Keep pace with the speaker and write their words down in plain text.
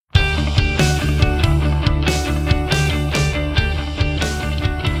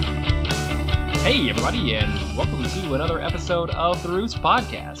everybody, and welcome to another episode of the Roost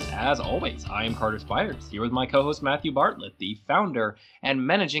Podcast. As always, I am Carter Spiders, here with my co-host Matthew Bartlett, the founder and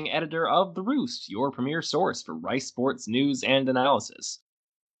managing editor of The Roost, your premier source for Rice sports news and analysis.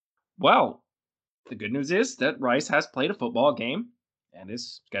 Well, the good news is that Rice has played a football game and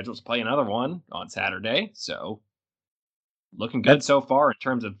is scheduled to play another one on Saturday, so looking good so far in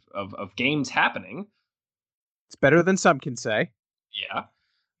terms of games happening. It's better than some can say. Yeah.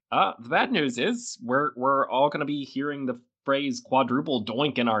 The bad news is we're all going to be hearing the phrase quadruple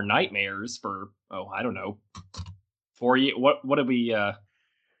doink in our nightmares for, I don't know, 4 years. What did we...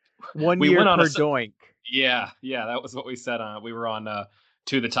 1 we year went on per doink. Yeah, that was what we said. We were on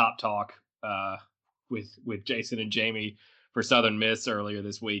To the Top Talk with Jason and Jamie for Southern Miss earlier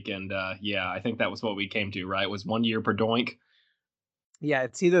this week. And I think that was what we came to, right? It was 1 year per doink. Yeah,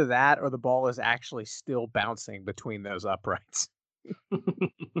 it's either that or the ball is actually still bouncing between those uprights.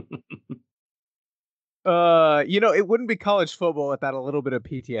 It wouldn't be college football without a little bit of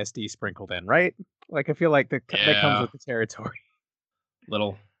PTSD sprinkled in, right? Like, I feel like that comes with the territory.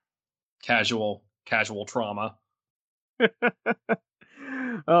 Little casual trauma.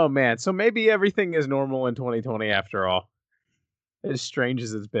 Oh man, so maybe everything is normal in 2020 after all. As strange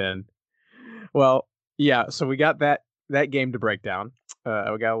as it's been. Well, yeah, so we got that game to break down. We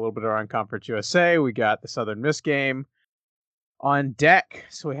got a little bit around Conference USA. We got the Southern Miss game on deck,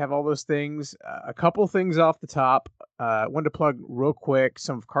 so we have all those things. A couple things off the top. Wanted to plug real quick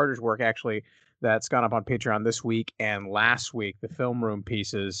some of Carter's work, actually, that's gone up on Patreon this week and last week, the film room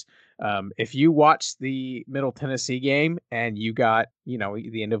pieces. If you watched the Middle Tennessee game and you got,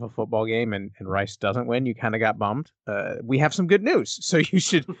 the end of a football game and Rice doesn't win, you kind of got bummed. We have some good news. So you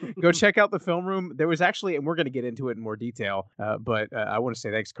should go check out the film room. There was actually, and we're going to get into it in more detail, but I want to say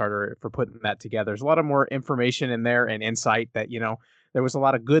thanks, Carter, for putting that together. There's a lot of more information in there and insight that, there was a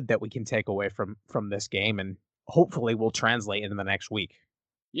lot of good that we can take away from this game, and hopefully will translate into the next week.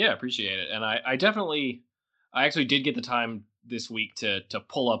 Yeah, appreciate it. And I actually did get the time this week to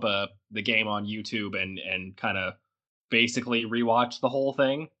pull up the game on YouTube and kind of basically rewatch the whole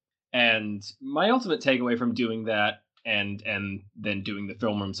thing. And my ultimate takeaway from doing that and then doing the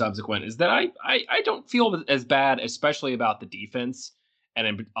film room subsequent is that I don't feel as bad, especially about the defense,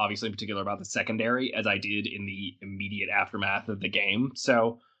 and obviously in particular about the secondary, as I did in the immediate aftermath of the game.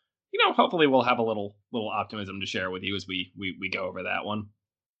 So, hopefully we'll have a little optimism to share with you as we go over that one.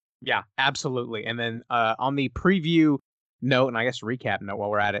 Yeah, absolutely. And then on the preview note, and I guess recap note while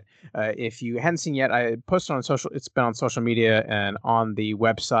we're at it, if you hadn't seen yet, I posted on social. It's been on social media and on the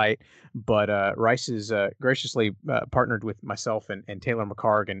website. But Rice is graciously partnered with myself and Taylor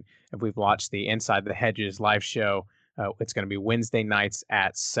McCarg, and we've launched the Inside the Hedges live show. It's going to be Wednesday nights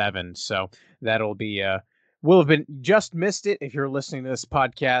at 7. So that'll be will have been just missed it if you're listening to this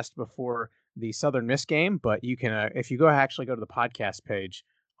podcast before the Southern Miss game. But you can if you go to the podcast page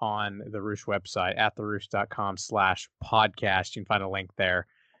on the Roost website at theroost.com/podcast. You can find a link there,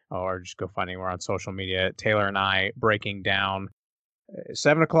 or just go find anywhere on social media. Taylor and I breaking down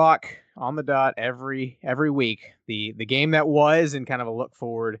 7:00 on the dot every week, the game that was, and kind of a look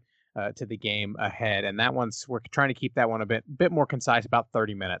forward to the game ahead. And that we're trying to keep that one a bit more concise, about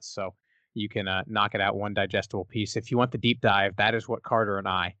 30 minutes. So you can knock it out one digestible piece. If you want the deep dive, that is what Carter and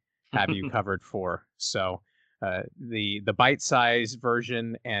I have you covered for. So the bite-sized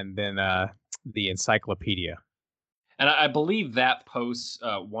version, and then the encyclopedia. And I believe that posts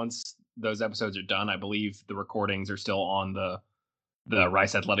once those episodes are done. I believe the recordings are still on the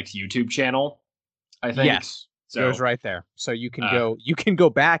Rice Athletics YouTube channel, I think. Yes, so it goes right there. So you can go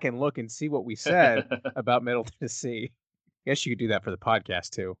back and look and see what we said about Middle Tennessee. I guess you could do that for the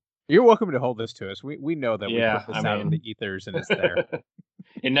podcast too. You're welcome to hold this to us. We know that we put this out in the ethers and it's there.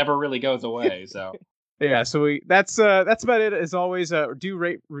 It never really goes away, so. Yeah, so that's about it. As always, do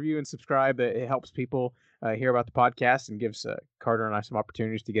rate, review, and subscribe. It helps people hear about the podcast and gives Carter and I some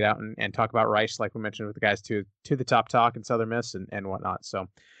opportunities to get out and talk about Rice, like we mentioned with the guys to the Top Talk and Southern Miss and whatnot. So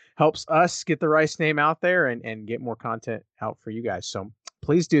helps us get the Rice name out there and get more content out for you guys. So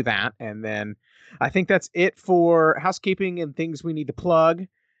please do that. And then I think that's it for housekeeping and things we need to plug.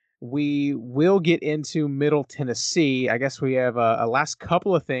 We will get into Middle Tennessee. I guess we have a last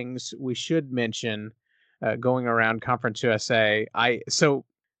couple of things we should mention. Going around Conference USA, peel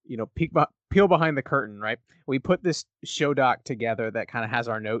behind the curtain, right? We put this show doc together that kind of has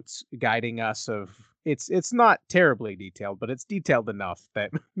our notes guiding us. It's not terribly detailed, but it's detailed enough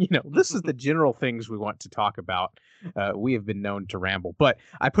that this is the general things we want to talk about. We have been known to ramble, but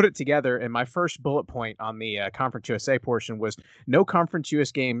I put it together, and my first bullet point on the Conference USA portion was no Conference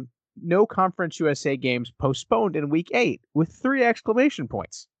USA games postponed in Week 8 with 3 exclamation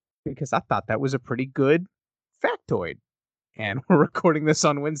points. because I thought that was a pretty good factoid. And we're recording this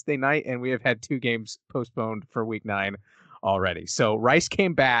on Wednesday night, and we have had 2 games postponed for week 9 already. So Rice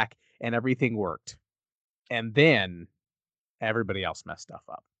came back and everything worked. And then everybody else messed stuff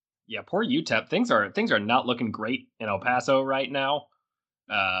up. Yeah, poor UTEP. Things are not looking great in El Paso right now.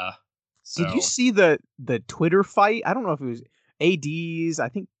 Uh, Did you so see the Twitter fight? I don't know if it was ADs. I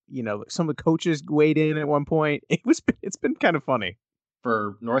think, some of the coaches weighed in at one point. It's been kind of funny.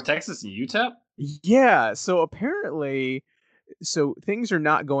 for North Texas and UTEP, Yeah, so apparently things are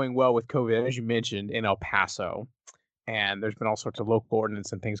not going well with COVID, as you mentioned, in El Paso. And there's been all sorts of local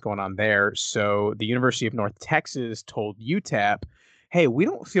ordinance and things going on there. So the University of North Texas told UTEP, "Hey, we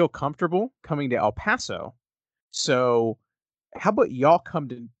don't feel comfortable coming to El Paso. So how about y'all come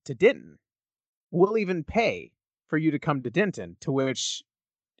to Denton? We'll even pay for you to come to Denton." To which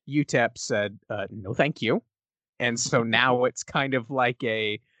UTEP said, "No, thank you." And so now it's kind of like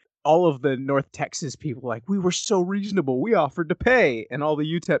all of the North Texas people like, "We were so reasonable. We offered to pay." And all the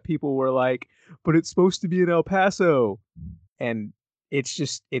UTEP people were like, "But it's supposed to be in El Paso." And it's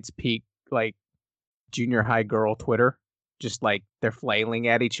peak like junior high girl Twitter. Just like they're flailing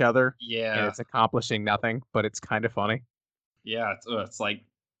at each other and yeah, it's accomplishing nothing, but it's kind of funny. yeah, it's like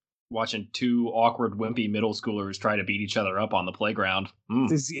watching two awkward, wimpy middle schoolers try to beat each other up on the playground.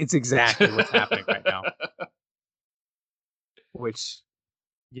 Mm. It's exactly what's happening right now, which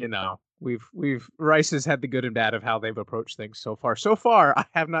we've Rice has had the good and bad of how they've approached things so far. So far, I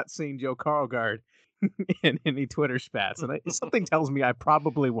have not seen Joe Carlgard in any Twitter spats, and something tells me I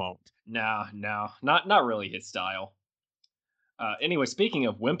probably won't. No, no, not really his style. Anyway, speaking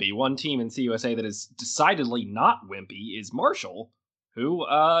of wimpy, one team in CUSA that is decidedly not wimpy is Marshall, who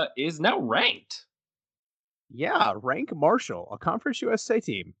is now ranked. Yeah, rank Marshall, a Conference USA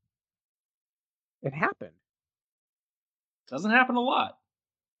team. It happened, Doesn't happen a lot.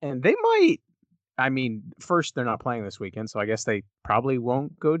 and they might. I mean, first they're not playing this weekend, so I guess they probably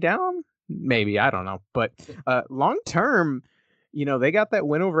won't go down. Maybe I don't know, but long term, they got that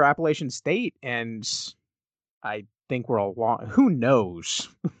win over Appalachian State, and I think we're a long. Who knows,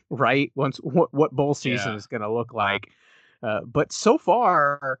 right? Once what bowl season Yeah, is going to look like, but so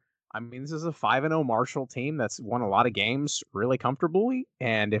far, I mean, this is a 5-0 Marshall team that's won a lot of games really comfortably,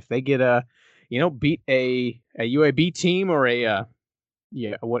 and if they get beat a UAB team or a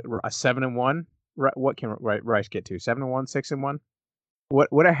 7-1. What can Rice get to? 7-1,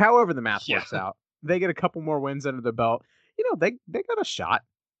 6-1. However the math yeah, works out, they get a couple more wins under the belt. They got a shot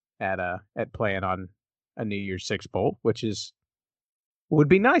at playing on a New Year's Six bowl, which would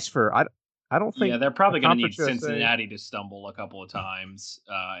be nice for I don't yeah. think They're a probably going to need Conference USA. Cincinnati to stumble a couple of times,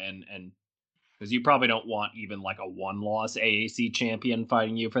 and because you probably don't want even like a one-loss AAC champion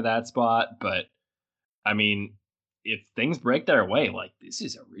fighting you for that spot. But I mean, if things break their way, like this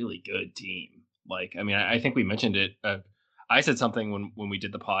is a really good team. Like, I mean, I think we mentioned it. I said something when we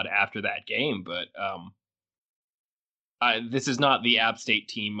did the pod after that game, but this is not the App State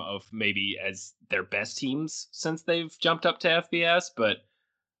team of maybe as their best teams since they've jumped up to FBS. But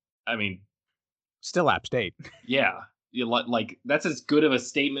I mean, Still App State. yeah, like that's as good of a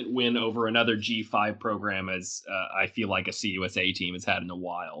statement win over another G5 program as I feel like a CUSA team has had in a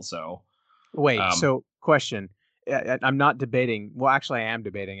while. So, Wait, um, so question. I'm not debating. Well, actually, I am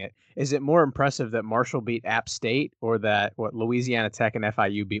debating it. Is it more impressive that Marshall beat App State or that Louisiana Tech and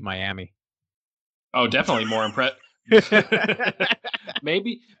FIU beat Miami? oh, definitely more impressed.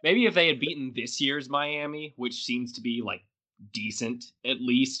 maybe if they had beaten this year's Miami, which seems to be like decent at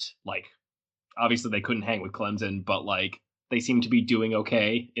least, like obviously they couldn't hang with Clemson, but like they seem to be doing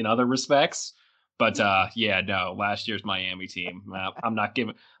okay in other respects. But yeah, no, last year's Miami team, I'm not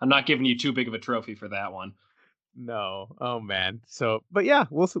giving you too big of a trophy for that one. No. Oh man. So, but yeah,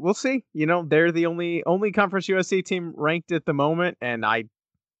 we'll see. They're the only Conference USA team ranked at the moment, and I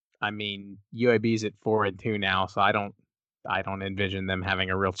mean UAB's at 4-2 now, so I don't envision them having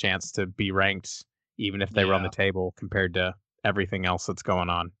a real chance to be ranked, even if they run the Yeah, table compared to everything else that's going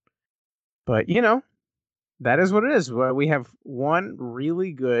on. But that is what it is. We have one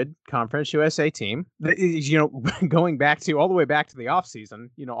really good Conference USA team that is, going back to all the way back to the offseason,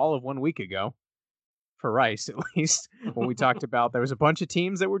 all of 1 week ago for Rice, at least, when we talked about there was a bunch of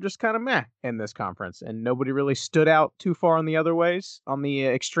teams that were just kind of meh in this conference, and nobody really stood out too far on the other ways, on the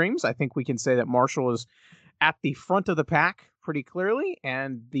extremes. I think we can say that Marshall is at the front of the pack pretty clearly,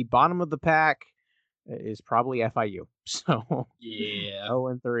 and the bottom of the pack is probably FIU. So yeah.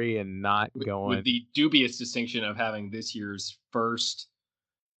 0-3 and not With going. the dubious distinction of having this year's first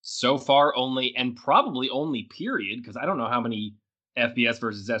so far only and probably only period because I don't know how many FBS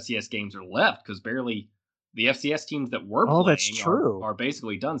versus FCS games are left because barely the FCS teams that were Oh, that's playing true. are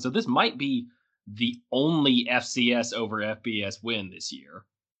basically done. So this might be the only FCS over FBS win this year.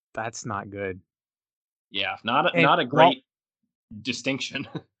 That's not good. Yeah, And not a great distinction.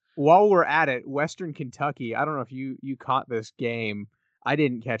 while we're at it, Western Kentucky, I don't know if you caught this game. I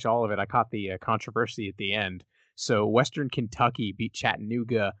didn't catch all of it. I caught the controversy at the end. So Western Kentucky beat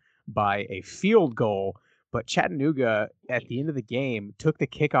Chattanooga by a field goal, but Chattanooga at the end of the game took the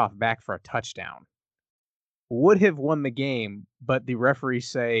kickoff back for a touchdown. Would have won the game, but the referees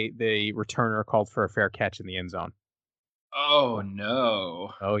say the returner called for a fair catch in the end zone. Oh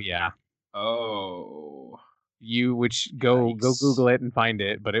no. Oh yeah. Oh. Which go Yikes. Google it and find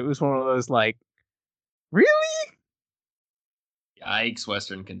it, but it was one of those like, really? Yikes,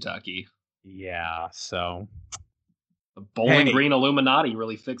 Western Kentucky. Yeah, so The Bowling hey, Green Illuminati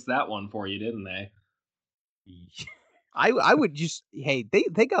really fixed that one for you, didn't they? I would just hey,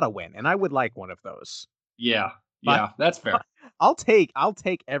 they got to win and I would like one of those. Yeah. But Yeah, that's fair. I'll take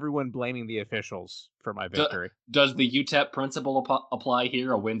everyone blaming the officials for my Do, victory. does the UTEP principle apply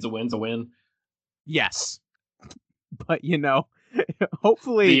here? A win's a win's a win. Yes. But The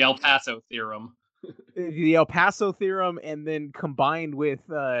hopefully El Paso theorem. the El Paso theorem and then combined with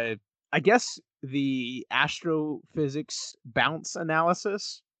I guess the astrophysics bounce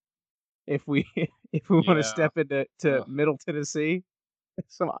analysis if we if we want to Yeah. step into Ugh. Middle Tennessee.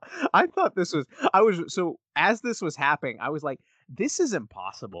 So I thought this was I was so as this was happening, I was like, this is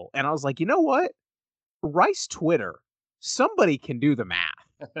impossible. And I was like, you know what? Rice Twitter, somebody can do the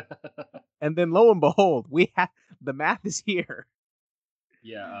math. And then lo and behold, we have the math is here.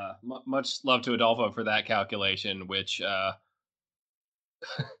 Yeah. Much love to Adolfo for that calculation, which I,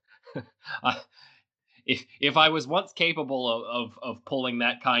 if I was once capable of pulling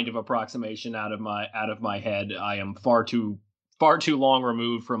that kind of approximation out of my head, I am far too long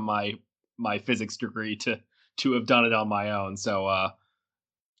removed from my physics degree to have done it on my own. So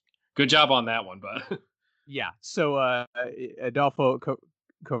good job on that one, bud. Yeah. So Adolfo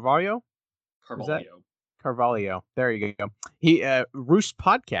Carvalho, was that Carvalho. Carvalho? There you go. He Roost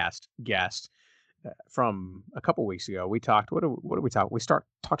podcast guest from a couple weeks ago. We talked. What did we talk? We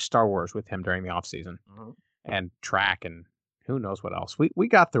talked Star Wars with him during the off season Mhm. and track and who knows what else. We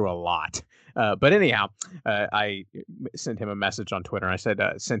got through a lot. But anyhow, I sent him a message on Twitter and I said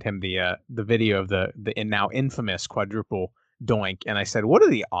sent him the video of the now infamous quadruple doink and I said, what are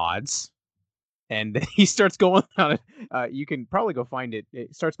the odds? And he starts going on it. You can probably go find it.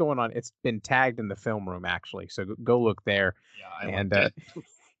 It starts going on. It's been tagged in the film room actually, so go look there. Yeah, I And liked it.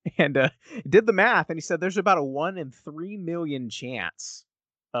 and did the math, and he said there's about a 1 in 3 million chance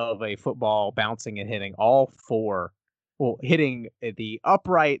of a football bouncing and hitting all four. Well, hitting the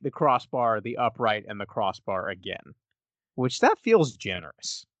upright, the crossbar, the upright, and the crossbar again, which that feels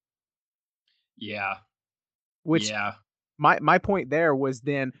generous. Yeah. Which Yeah. my point there was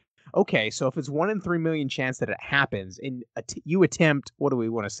then okay, so if it's 1 in 3 million chance that it happens, and you attempt what do we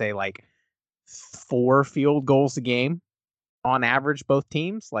want to say like 4 field goals a game on average, both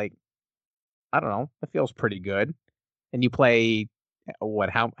teams, like I don't know, that feels pretty good. And you play what?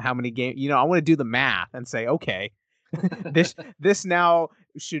 How many games? I want to do the math and say okay, this now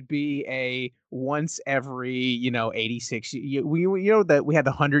should be a once every 86. You know that we had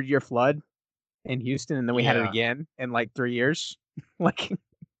the 100-year flood in Houston, and then we had it Yeah. again in like 3 years. Like,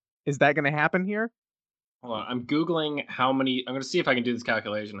 is that going to happen here? Hold on. I'm Googling how many. I'm going to see if I can do this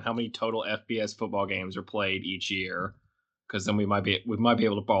calculation. How many total FBS football games are played each year? Because then we might be able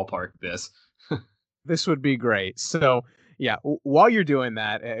to ballpark this. This would be great. So, yeah, while you're doing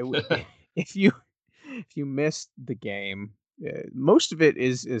that, if you missed the game, most of it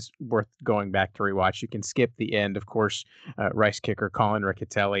is worth going back to rewatch. You can skip the end, of course. Rice kicker Colin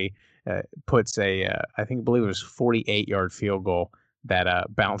Riccatelli puts I believe it was 48-yard field goal that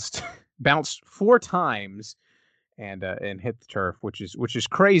bounced bounced 4 times and hit the turf, which is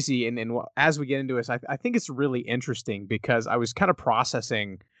crazy. And as we get into this, I think it's really interesting because I was kind of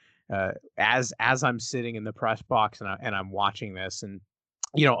processing as I'm sitting in the press box and I'm watching this, and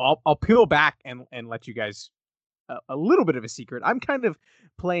I'll peel back and let you guys a little bit of a secret. I'm kind of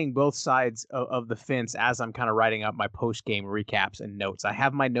playing both sides of the fence as I'm kind of writing up my post game recaps and notes. I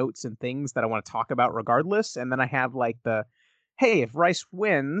have my notes and things that I want to talk about regardless, and then I have like hey, if Rice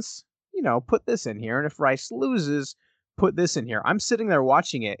wins, put this in here, and if Rice loses, put this in here. I'm sitting there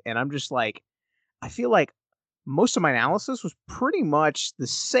watching it, and I'm just like, I feel like most of my analysis was pretty much the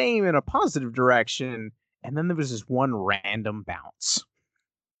same in a positive direction, and then there was this one random bounce.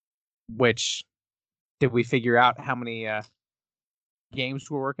 Which did we figure out how many games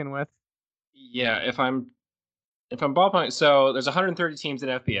we're working with? Yeah, if I'm ballparking, so there's 130 teams in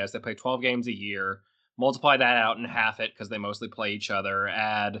FBS that play 12 games a year. multiply that out and half it because they mostly play each other.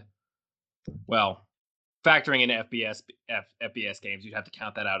 Add, well, factoring in FBS games, you'd have to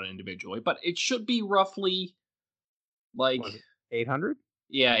count that out individually, but it should be roughly like, Was it 800?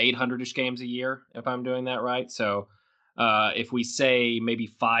 yeah, 800-ish games a year if I'm doing that right. So if we say maybe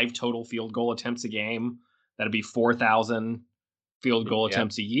 5 total field goal attempts a game, that'd be 4,000 field goal Yeah.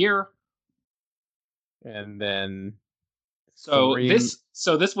 attempts a year. And then So 3.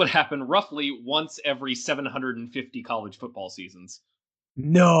 this would happen roughly once every 750 college football seasons.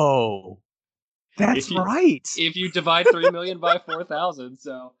 No. That's If you right. if you divide 3 million by 4,000,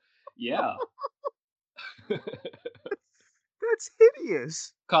 so yeah. That's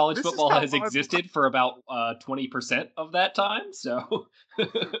hideous. College This is football how has my existed for about 20% of that time, so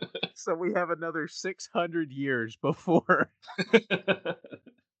so we have another 600 years before.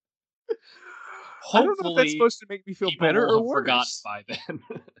 I don't know if that's hopefully supposed to make me feel people better will or have forgotten worse. by then.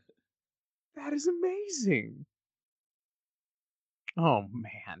 That is amazing. Oh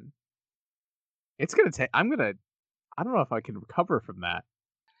man. It's gonna take I don't know if I can recover from that.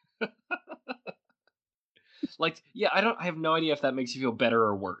 Like, yeah, I have no idea if that makes you feel better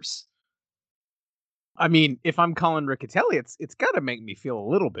or worse. I mean, if I'm Colin Riccatelli, it's gotta make me feel a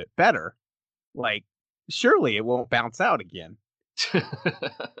little bit better. Like, surely it won't bounce out again.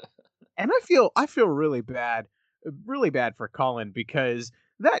 And I feel really bad for Colin because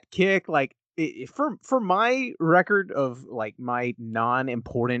that kick, like, for my record of like my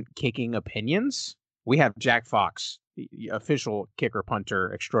non-important kicking opinions, we have Jack Fox, the official kicker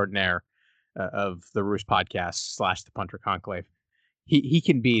punter extraordinaire of the Roost podcast / the Punter Conclave. He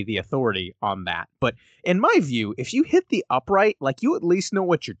can be the authority on that. But in my view, if you hit the upright, like you at least know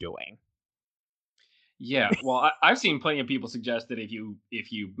what you're doing. Yeah, well, I've seen plenty of people suggest that if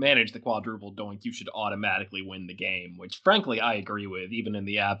you manage the quadruple doink, you should automatically win the game. Which, frankly, I agree with, even in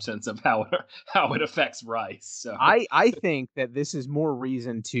the absence of how it affects Rice. So, I think that this is more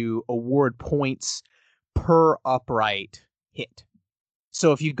reason to award points per upright hit.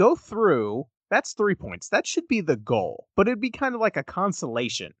 So if you go through, that's 3 points. That should be the goal. But it'd be kind of like a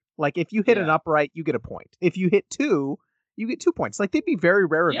consolation. Like if you hit an yeah, upright, you get a point. If you hit 2, you get 2 points. Like they'd be very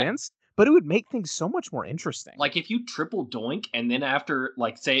rare yeah. events, but it would make things so much more interesting. Like if you triple doink and then after,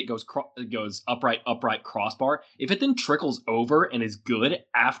 like, say it goes upright crossbar, if it then trickles over and is good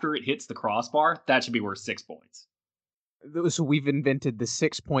after it hits the crossbar, that should be worth 6 points. So we've invented the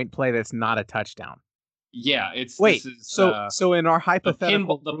 6-point play that's not a touchdown. Yeah, Wait, this is so in our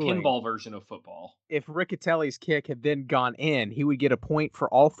hypothetical the ruling, pinball version of football. if Riccatelli's kick had then gone in, he would get a point for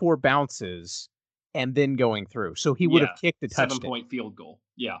all 4 bounces and then going through. So he would have Yeah, kicked and seven touched it. point field goal.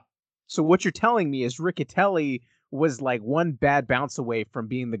 Yeah, So what you're telling me is Riccatelli was like one bad bounce away from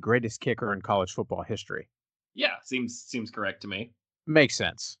being the greatest kicker in college football history. yeah, seems correct to me. Makes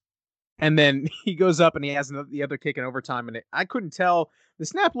sense. And then he goes up and he has the other kick in overtime, and I couldn't tell. The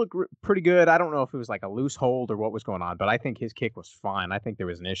snap looked pretty good. I don't know if it was like a loose hold or what was going on, but I think his kick was fine. I think there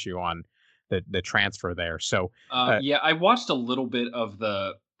was an issue on the transfer there. So Yeah, I watched a little bit of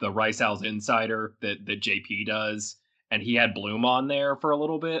the Rice Owls Insider that JP does, and he had Bloom on there for a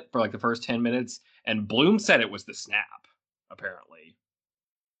little bit for like the first 10 minutes, and Bloom said it was the snap, apparently.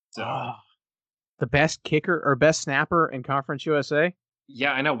 So the best kicker or best snapper in Conference USA.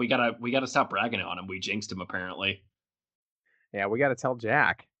 yeah, I know we gotta stop bragging on him. We jinxed him apparently. Yeah, we got to tell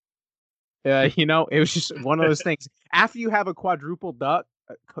Jack. It was just one of those things. After you have a quadruple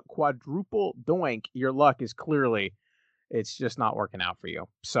doink, your luck is clearly it's just not working out for you.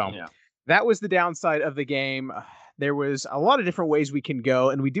 So Yeah. that was the downside of the game. There was a lot of different ways we can go,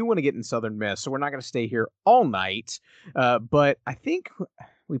 and we do want to get in Southern Miss, so we're not going to stay here all night. But I think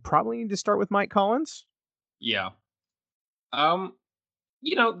we probably need to start with Mike Collins. Yeah. Um,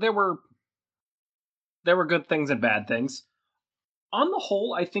 there were good things and bad things. On the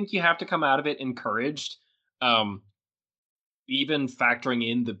whole, I think you have to come out of it encouraged. Um, Even factoring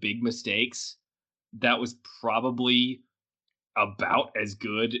in the big mistakes, that was probably about as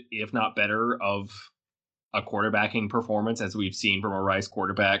good, if not better, of a quarterbacking performance as we've seen from a Rice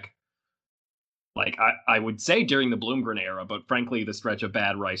quarterback. Like I would say during the Bloomgren era, but frankly, the stretch of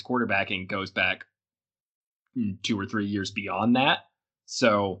bad Rice quarterbacking goes back 2 or 3 years beyond that.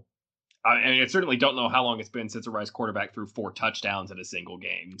 So I certainly don't know how long it's been since a Rice quarterback threw 4 touchdowns in a single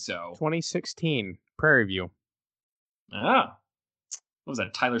game. So 2016 Prairie View. what was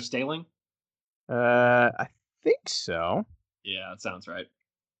that? Tyler Staling? I think so. Yeah, that sounds right.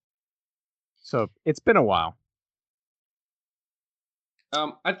 So it's been a while.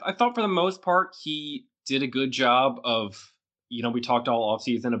 I thought for the most part he did a good job of, we talked all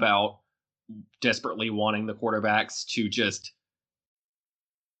offseason about desperately wanting the quarterbacks to just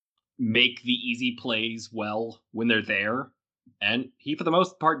make the easy plays well when they're there. And he, for the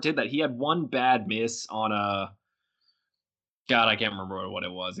most part, did that. He had one bad miss on a God, I can't remember what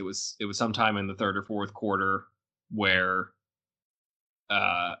it was. It was sometime in the third or fourth quarter where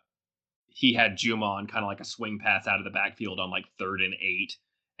uh he had Juma on kind of like a swing pass out of the backfield on like 3rd and 8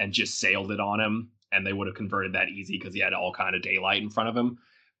 and just sailed it on him, and they would have converted that easy because he had all kind of daylight in front of him.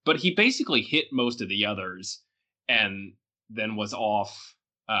 But he basically hit most of the others and then was off,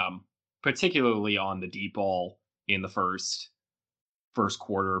 um, particularly on the deep ball in the first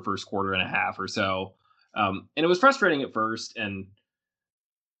quarter and a half or so. And it was frustrating at first, and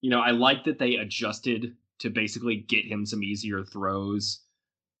I like that they adjusted to basically get him some easier throws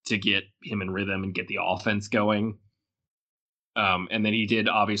to get him in rhythm and get the offense going. And then he did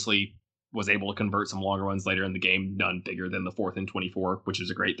obviously was able to convert some longer ones later in the game, none bigger than the 4th and 24, which is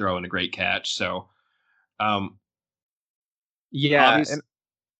a great throw and a great catch. So, um, Yeah, obvious. and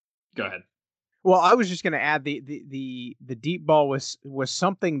Go ahead. well, I was just going to add the deep ball was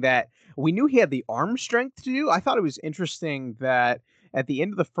something that we knew he had the arm strength to do. I thought it was interesting that at the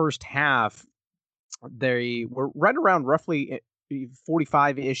end of the first half, they were right around roughly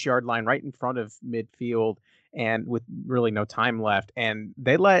 45-ish yard line, right in front of midfield, and with really no time left. And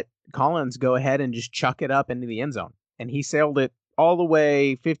they let Collins go ahead and just chuck it up into the end zone, and he sailed it all the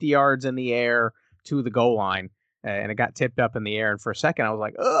way 50 yards in the air to the goal line. And it got tipped up in the air. And for a second, I was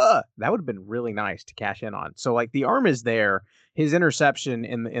like, ugh, that would have been really nice to cash in on. So, like, the arm is there. His interception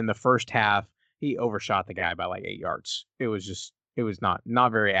in the first half, he overshot the guy by like 8 yards. It was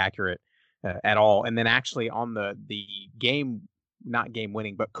not very accurate at all. And then actually on the game, not game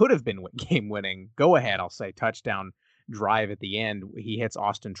winning, but could have been game winning, go ahead, I'll say, touchdown drive at the end. He hits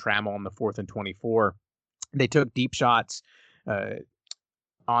Austin Trammell on the 4th and 24. They took deep shots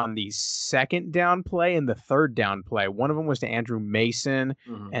on the second down play and the third down play. One of them was to Andrew Mason,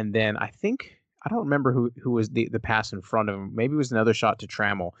 Mhm. and then I don't remember who was the pass in front of him. Maybe it was another shot to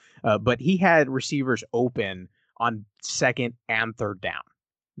Trammell, but he had receivers open on second and third down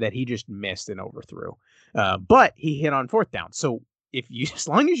that he just missed and overthrew. But he hit on fourth down. So if you, as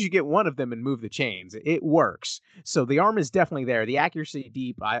long as you get one of them and move the chains, it works. So the arm is definitely there. The accuracy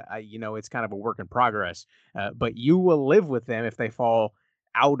deep, it's kind of a work in progress. But you will live with them if they fall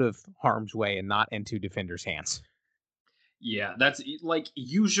out of harm's way and not into defenders' hands. Yeah, that's like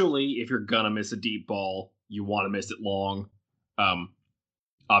usually if you're gonna miss a deep ball, you want to miss it long. Um,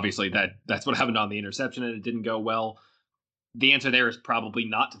 Obviously that's what happened on the interception, and it didn't go well. The answer there is probably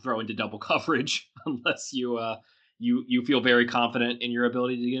not to throw into double coverage unless you feel very confident in your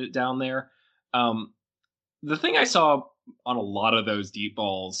ability to get it down there. Um, the thing I saw on a lot of those deep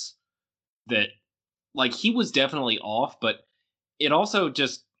balls that like he was definitely off, but it also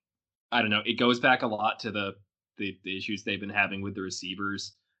just I don't know. It goes back a lot to the issues they've been having with the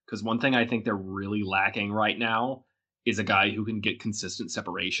receivers. Because one thing I think they're really lacking right now is a guy who can get consistent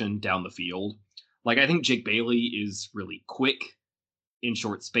separation down the field. Like I think Jake Bailey is really quick in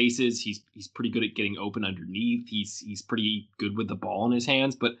short spaces. He's pretty good at getting open underneath. He's pretty good with the ball in his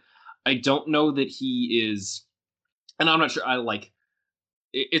hands, but I don't know that he is. And I'm not sure.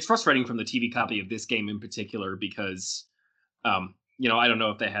 It's frustrating from the TV copy of this game in particular because I don't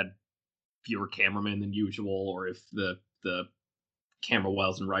know if they had fewer cameramen than usual, or if the camera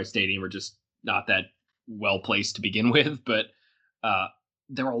wells in Rice Stadium are just not that well placed to begin with. But uh,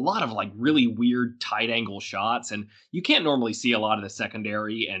 there were a lot of like really weird tight angle shots, and you can't normally see a lot of the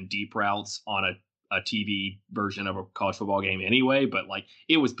secondary and deep routes on a TV version of a college football game anyway. But like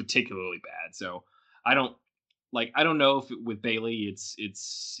it was particularly bad, so I don't. I don't know if with Bailey it's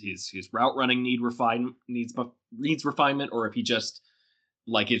his route running needs refinement, or if he just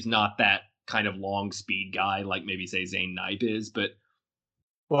like is not that kind of long speed guy like maybe say Zane Knipe is. But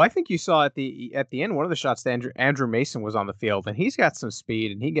Well, I think you saw at the end one of the shots that Andrew Mason was on the field, and he's got some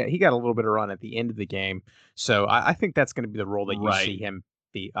speed, and he got a little bit of run at the end of the game. So I think that's going to be the role that you right, see him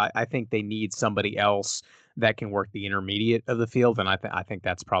be. I think they need somebody else that can work the intermediate of the field, and I think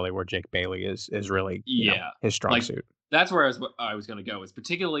that's probably where Jake Bailey is really yeah, his strong like suit. that's where I was going to go is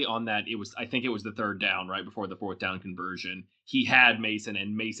particularly on that. It was I think it was the third down right before the fourth down conversion. He had Mason,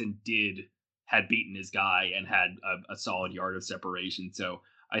 and Mason had beaten his guy and had a solid yard of separation. So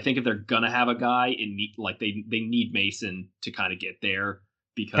I think if they're gonna have a guy they need Mason to kind of get there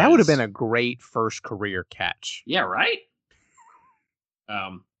That would have been because a great first career catch. yeah, right.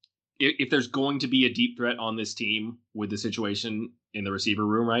 Um, if there's going to be a deep threat on this team with the situation in the receiver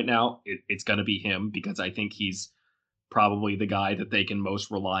room right now, it's going to be him because I think he's probably the guy that they can most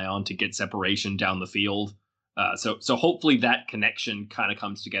rely on to get separation down the field. So hopefully that connection kind of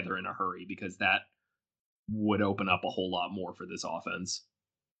comes together in a hurry because that would open up a whole lot more for this offense.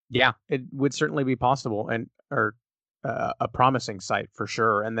 Yeah, it would certainly be possible and or a promising site for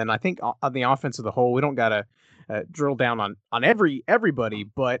sure. And then I think on the offense of the whole, we don't gotta drill down on everybody,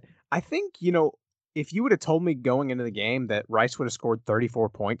 but I think if you would have told me going into the game that Rice would have scored 34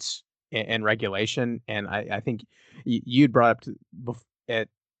 points in regulation, and I think you'd brought up at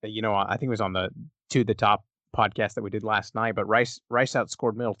I think it was on the To the Top podcast that we did last night, but Rice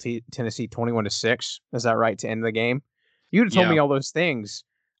outscored Middle Tennessee 21-6. Is that right to end the game? You'd have told me Yeah. all those things.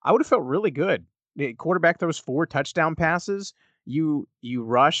 I would have felt really good. The quarterback throws 4 touchdown passes. You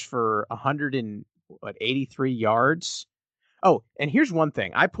rush for 183 yards. Oh, and here's one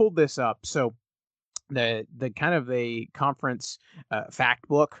thing. I pulled this up. So the kind of a conference fact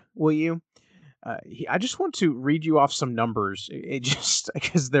book, will you? I just want to read you off some numbers. It just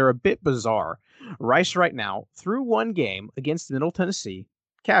because they're a bit bizarre. Rice right now through one game against Middle Tennessee,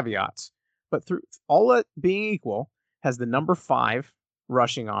 caveats, but through all it being equal, has the number 5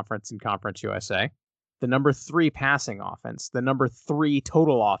 rushing offense in Conference USA, the number 3 passing offense, the number 3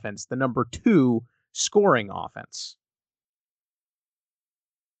 total offense, the number 2 scoring offense.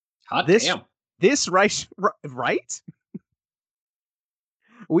 Hot This damn. this Rice right?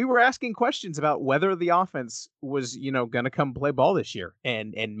 We were asking questions about whether the offense was, going to come play ball this year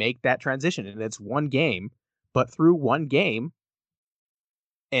and make that transition. And it's one game, but through one game,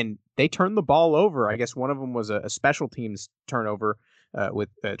 and they turned the ball over. I guess one of them was a special teams turnover with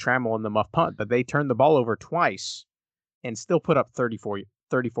Trammell and the muff punt, but they turned the ball over twice and still put up 34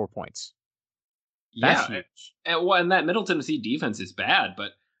 points. That's Yeah. huge. And that Middle Tennessee defense is bad,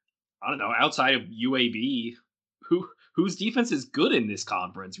 but I don't know, outside of UAB, whose defense is good in this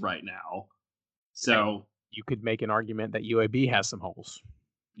conference right now. And So, you could make an argument that UAB has some holes.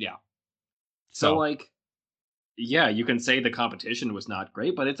 yeah. So So like, yeah, you can say the competition was not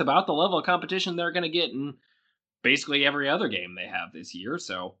great, but it's about the level of competition they're going to get in basically every other game they have this year.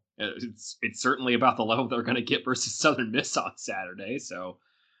 So it's certainly about the level they're going to get versus Southern Miss on Saturday. So,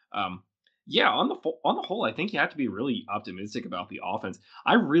 um, yeah, on the whole, I think you have to be really optimistic about the offense.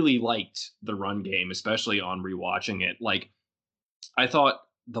 I really liked the run game, especially on rewatching it. Like, I thought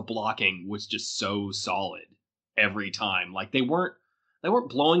the blocking was just so solid every time. Like they weren't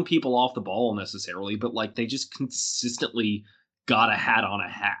blowing people off the ball necessarily, but like they just consistently got a hat on a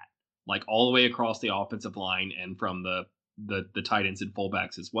hat, like all the way across the offensive line and from the tight ends and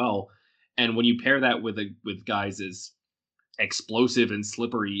fullbacks as well. And when you pair that with guys as explosive and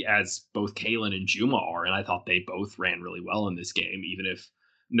slippery as both Kalen and Juma are, and I thought they both ran really well in this game, even if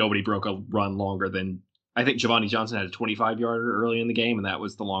nobody broke a run longer than I think Giovanni Johnson had a 25-yarder early in the game, and that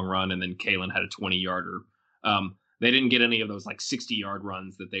was the long run, and then Kalen had a 20-yarder. They didn't get any of those like 60-yard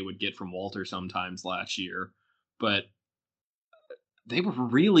runs that they would get from Walter sometimes last year, but they were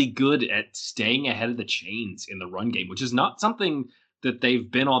really good at staying ahead of the chains in the run game, which is not something that they've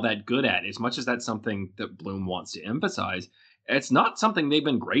been all that good at. As much as that's something that Bloom wants to emphasize, it's not something they've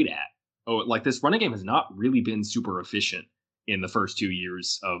been great at. Oh, like this running game has not really been super efficient in the first 2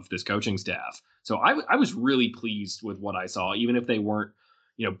 years of this coaching staff. So I was really pleased with what I saw, even if they weren't,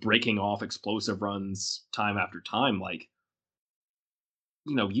 breaking off explosive runs time after time. Like,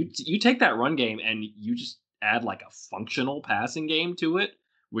 you take that run game and you just add like a functional passing game to it,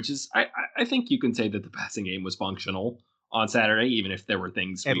 which is I think you can say that the passing game was functional on Saturday, even if there were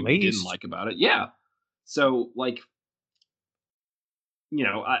things at we didn't least like about it. Yeah. So like,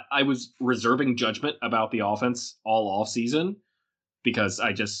 I was reserving judgment about the offense all off season because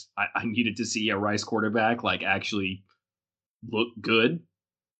I needed to see a Rice quarterback like actually look good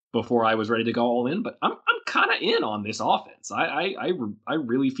before I was ready to go all in. But I'm kind of in on this offense. I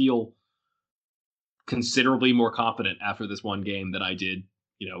really feel considerably more confident after this one game than I did,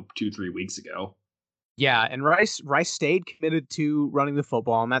 2-3 weeks ago. Yeah, and Rice stayed committed to running the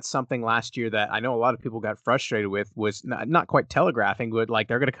football, and that's something last year that I know a lot of people got frustrated with was not quite telegraphing, but like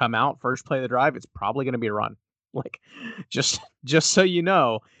they're going to come out first play of the drive, it's probably going to be a run, like just so you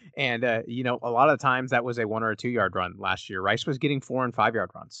know. And a lot of times that was a 1 or a 2 yard run last year. Rice was getting 4 and 5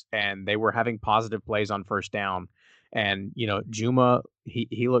 yard runs, and they were having positive plays on first down. And Juma,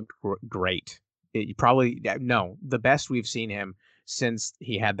 he looked great. Probably no, the best we've seen him since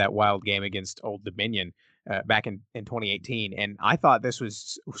he had that wild game against Old Dominion back in 2018. And I thought this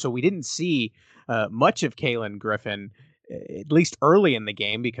was so we didn't see much of Kalen Griffin, at least early in the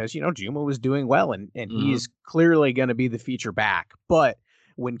game, because, Juma was doing well and Mm-hmm. he's clearly going to be the feature back. But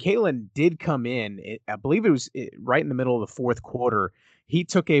when Kalen did come in, I believe it was right in the middle of the fourth quarter, he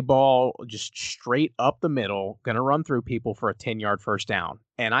took a ball just straight up the middle, going to run through people for a 10-yard first down.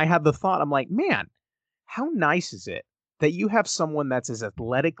 And I had the thought, I'm like, man, how nice is it that you have someone that's as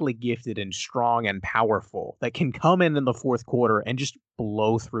athletically gifted and strong and powerful that can come in the fourth quarter and just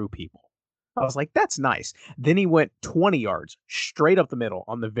blow through people. I was like, that's nice. Then he went 20 yards straight up the middle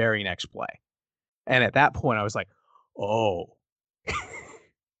on the very next play. And at that point, I was like, oh,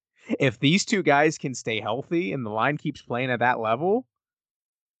 if these two guys can stay healthy and the line keeps playing at that level,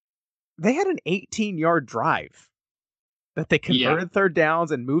 they had an 18-yard drive that they Yeah. converted third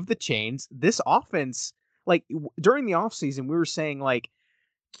downs and moved the chains. This offense, like during the offseason, we were saying, like,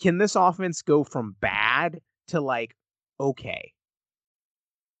 can this offense go from bad to like okay?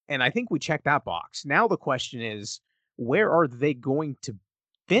 And I think we checked that box. Now the question is, where are they going to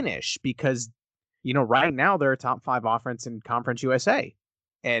finish? Because, right now they're a top 5 offense in Conference USA.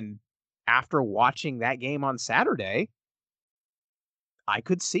 And after watching that game on Saturday, I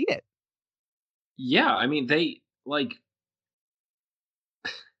could see it. Yeah, I mean, they like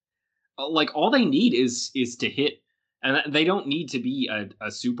all they need is to hit, and they don't need to be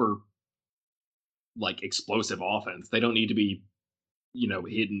a super like explosive offense. They don't need to be,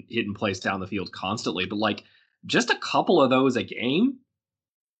 hitting plays down the field constantly, but like just a couple of those a game,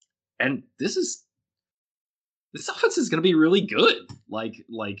 and this offense is going to be really good.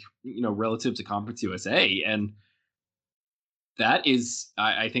 Relative to Conference USA, and that is,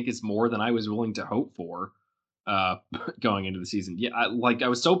 I think, is more than I was willing to hope for uh, going into the season. Yeah, I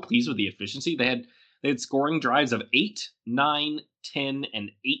was so pleased with the efficiency. They had scoring drives of 8, 9, 10, and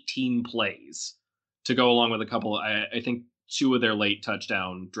 18 plays to go along with a couple. I think 2 of their late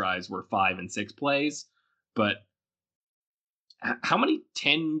touchdown drives were 5 and 6 plays. But how many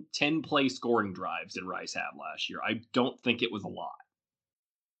 10 play scoring drives did Rice have last year? I don't think it was a lot.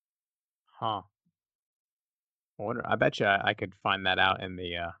 Huh. I bet you I could find that out in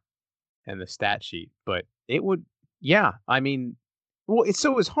the stat sheet, but it would, yeah. I mean, well, it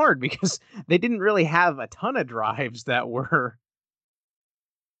was hard because they didn't really have a ton of drives that were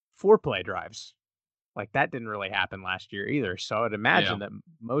 4-play drives. Like that didn't really happen last year either. So I'd Yeah. imagine that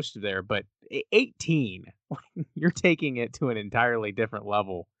most of their, but 18, you're taking it to an entirely different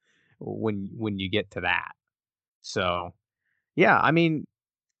level when you get to that. So yeah, I mean,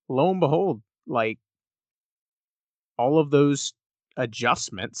 lo and behold, like all of those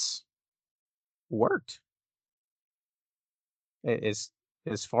adjustments worked. As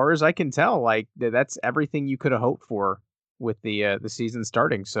far as I can tell, like that's everything you could have hoped for with the season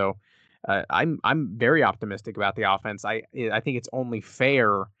starting. So I'm very optimistic about the offense. I think it's only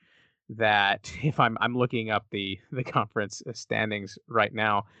fair that if I'm looking up the conference standings right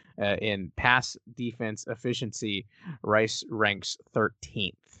now in pass defense efficiency, Rice ranks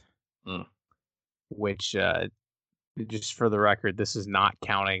 13th, Mm. which just for the record, this is not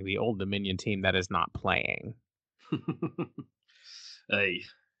counting the Old Dominion team that is not playing. Hey,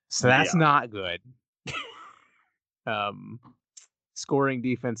 So that's yeah. not good. Um, Scoring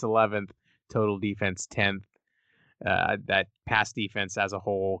defense 11th, total defense 10th. That pass defense as a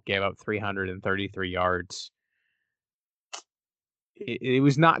whole gave up 333 yards. It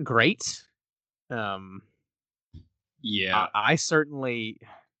was not great. Um, Yeah. I certainly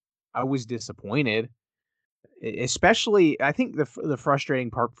I was disappointed, especially I think the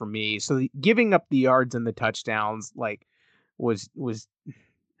frustrating part for me. So giving up the yards and the touchdowns like was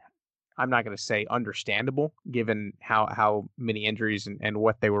I'm not going to say understandable given how many injuries and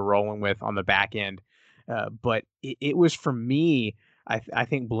what they were rolling with on the back end. But it was for me. I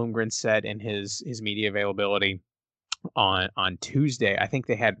think Bloomgren said in his media availability on Tuesday. I think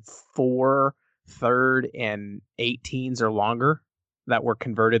they had 4 third and 18s or longer that were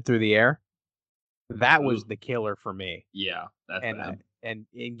converted through the air. That was Ooh, the killer for me. yeah, that's And I, bad. and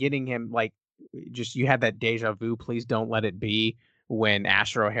in getting him like just you had that deja vu. Please don't let it be when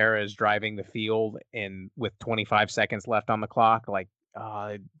Asher O'Hara is driving the field and with 25 seconds left on the clock. Like,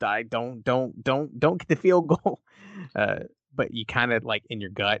 I don't get the field goal. Uh, but you kind of like in your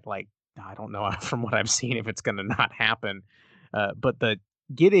gut, like I don't know from what I've seen if it's going to not happen. But the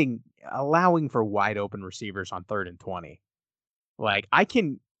allowing for wide open receivers on 3rd and 20, like I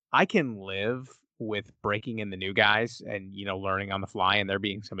can live with breaking in the new guys and learning on the fly and there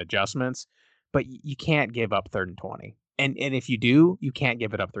being some adjustments, but you can't give up 3rd and 20. And if you do, you can't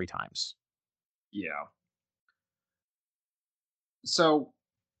give it up 3 times. Yeah. So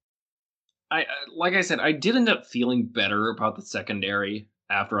like I said, I did end up feeling better about the secondary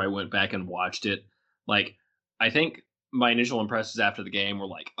after I went back and watched it. Like, I think my initial impressions after the game were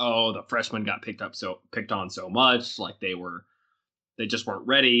like, oh, the freshmen got picked on so much, like they just weren't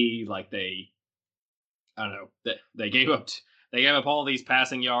ready, like I don't know, they gave up all these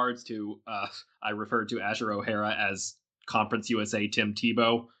passing yards to I referred to Asher O'Hara as Conference USA Tim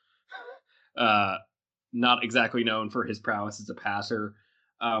Tebow. Uh not exactly known for his prowess as a passer.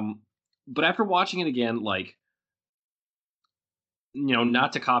 Um, but after watching it again, like,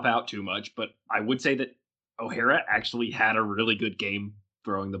 not to cop out too much, but I would say that O'Hara actually had a really good game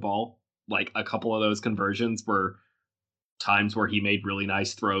throwing the ball. Like a couple of those conversions were times where he made really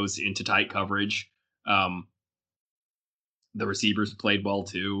nice throws into tight coverage. Um, the receivers played well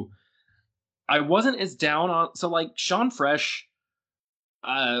too. I wasn't as down on so like Sean Fresh.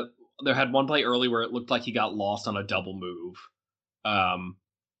 Uh, there had one play early where it looked like he got lost on a double move. Um,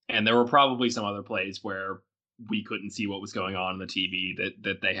 and there were probably some other plays where we couldn't see what was going on in the TV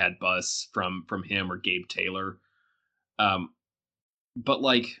that they had bus from him or Gabe Taylor. Um, but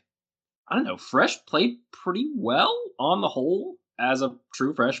like I don't know, Fresh played pretty well on the whole as a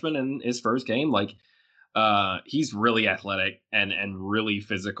true freshman in his first game. Like he's really athletic and really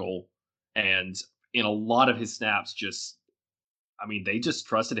physical, and in a lot of his snaps, just I mean, they just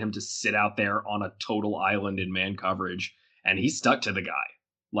trusted him to sit out there on a total island in man coverage, and he stuck to the guy.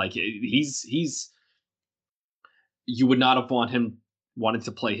 Like he's you would not have wanted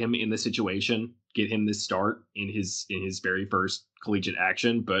to play him in this situation, get him this start in his very first collegiate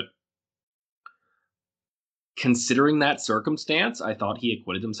action, but considering that circumstance, I thought he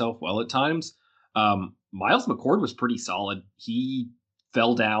acquitted himself well at times. Miles McCord was pretty solid. He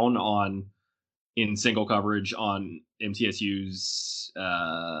fell down on in single coverage on MTSU's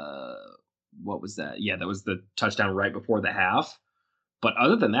what was that? Yeah, that was the touchdown right before the half. But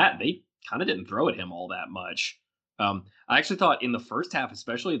other than that, they kind of didn't throw at him all that much. I actually thought in the first half,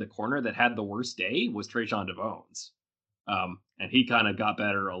 especially the corner that had the worst day was Trayshawn DeVones. And he kind of got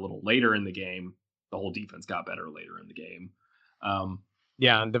better a little later in the game. The whole defense got better later in the game. Um,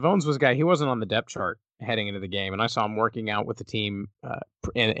 Yeah, and Devones was a guy. He wasn't on the depth chart heading into the game, and I saw him working out with the team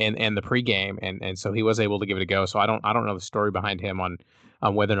in the pregame, and so he was able to give it a go. So I don't know the story behind him on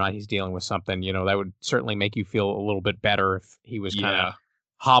whether or not he's dealing with something. That would certainly make you feel a little bit better if he was kind of yeah,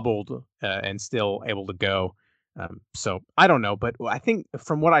 hobbled and still able to go. So I don't know, but I think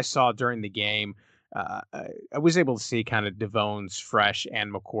from what I saw during the game, I was able to see kind of Devones, Fresh,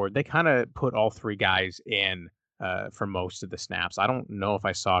 and McCord. They kind of put all three guys in for most of the snaps. I don't know if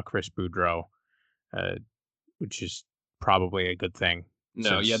I saw Chris Boudreau, uh, which is probably a good thing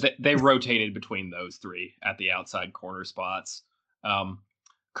no, yeah, since they rotated between those three at the outside corner spots. Um,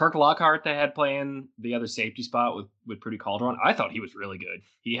 Kirk Lockhart they had playing the other safety spot with Prudy Calderon. I thought he was really good.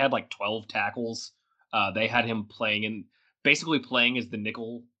 He had like 12 tackles. They had him playing in basically playing as the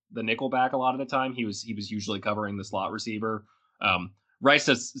nickel back a lot of the time. He was usually covering the slot receiver. Rice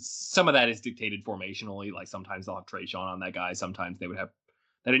does some of that is dictated formationally. Like sometimes they'll have Trayshawn on that guy. Sometimes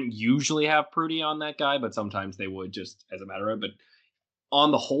they didn't usually have Prudy on that guy, but sometimes they would just as a matter of. But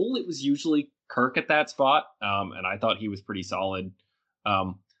on the whole, it was usually Kirk at that spot, and I thought he was pretty solid.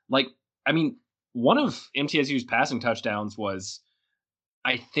 Um, like, I mean, one of MTSU's passing touchdowns was,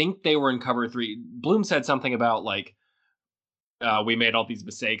 I think they were in cover three. Bloom said something about like we made all these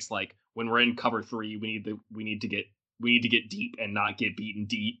mistakes. Like when we're in cover three, we need to get deep and not get beaten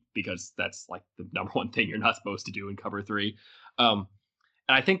deep because that's like the number one thing you're not supposed to do in cover three. Um,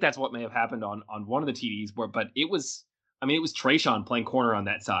 and I think that's what may have happened on one of the TDs where, but it was, I mean, it was Trayshawn playing corner on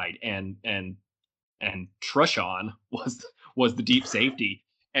that side, and Trushawn was the deep safety,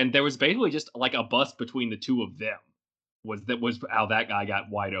 and there was basically just like a bust between the two of them. Was how that guy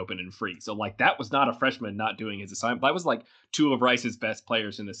got wide open and free. So like that was not a freshman not doing his assignment. That was like two of Rice's best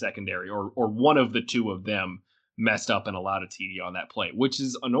players in the secondary, or one of the two of them messed up and allowed a TD on that play, which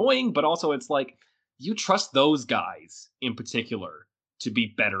is annoying, but also it's like you trust those guys in particular to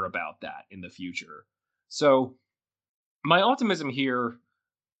be better about that in the future. So my optimism here,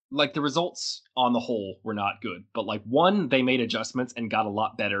 like the results on the whole were not good, but like one, they made adjustments and got a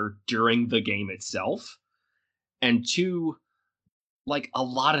lot better during the game itself. And two, like a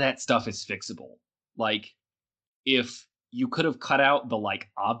lot of that stuff is fixable. Like if you could have cut out the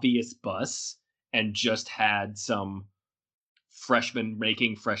like obvious bus and just had some freshmen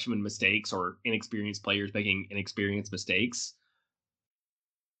making freshman mistakes or inexperienced players making inexperienced mistakes,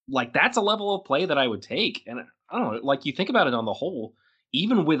 like that's a level of play that I would take. And I don't know, like you think about it on the whole,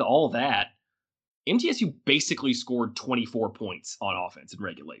 even with all that, MTSU basically scored 24 points on offense in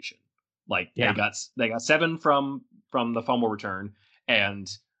regulation. Like yeah. they got 7 from the fumble return, and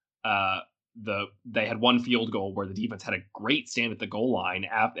uh they had one field goal where the defense had a great stand at the goal line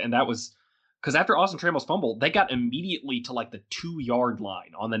and that was because after Austin Trammell's fumble, they got immediately to like the 2-yard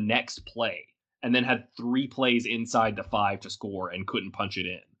line on the next play, and then had 3 plays inside the 5 to score and couldn't punch it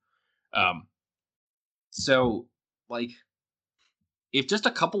in. Um, so like if just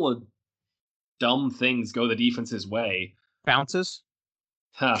a couple of dumb things go the defense's way, Bounces.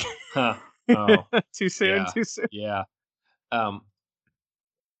 huh, huh. Oh, Too soon, yeah, too soon. yeah. Um,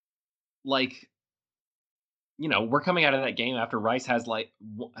 like, we're coming out of that game after Rice has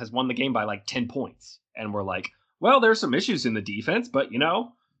won the game by like 10 points, and we're like, well, there's some issues in the defense, but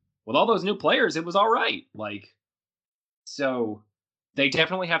with all those new players, it was all right. So they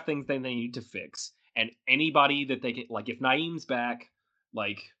definitely have things that they need to fix, and anybody that they get, like if Naeem's back,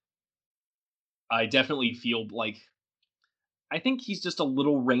 like I definitely feel like I think he's just a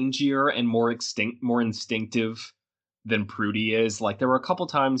little rangier and more instinctive than Prudy is. Like there were a couple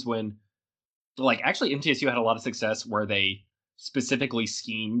times when, like actually MTSU had a lot of success where they specifically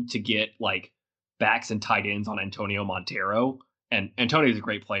schemed to get like backs and tight ends on Antonio Montero. And Antonio's a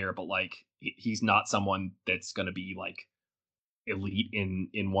great player, but like he's not someone that's going to be like elite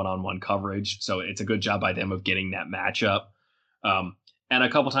in one-on-one coverage. So it's a good job by them of getting that matchup. And a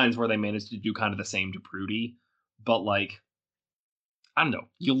couple times where they managed to do kind of the same to Prudy, but like I don't know,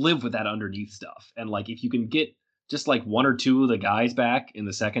 you live with that underneath stuff. And like if you can get just like one or two of the guys back in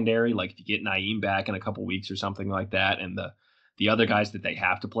the secondary, like if you get Naeem back in a couple weeks or something like that, and the other guys that they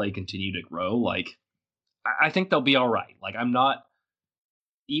have to play continue to grow, like I think they'll be all right. Like I'm not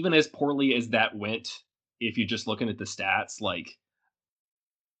even as poorly as that went, if you're just looking at the stats, like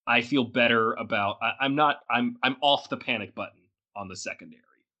I feel better about I'm not I'm off the panic button on the secondary.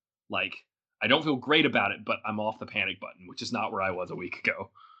 Like I don't feel great about it, but I'm off the panic button, which is not where I was a week ago.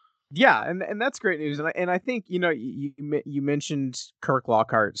 Yeah, and that's great news, and I think, you mentioned Kirk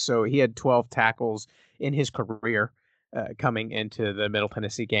Lockhart, so he had 12 tackles in his career, coming into the Middle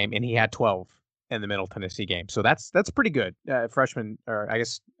Tennessee game, and he had 12 in the Middle Tennessee game, so that's pretty good. Freshman, or I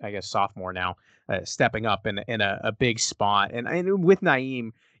guess sophomore now, stepping up in a big spot, and with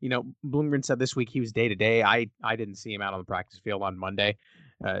Naeem, Bloomgren said this week he was day to day. I didn't see him out on the practice field on Monday,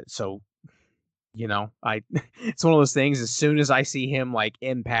 so I it's one of those things. As soon as I see him like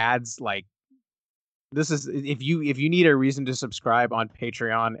in pads, like this is if you need a reason to subscribe on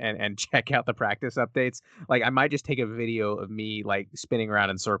Patreon and check out the practice updates, like I might just take a video of me like spinning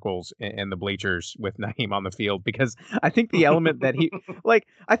around in circles in the bleachers with Naeem on the field, because I think the element that he like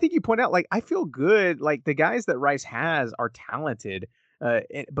I think you point out, like I feel good, like the guys that Rice has are talented,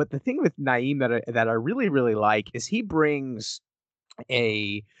 but the thing with Naeem that I really really like is he brings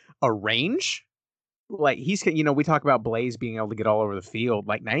a range. Like we talk about Blaze being able to get all over the field.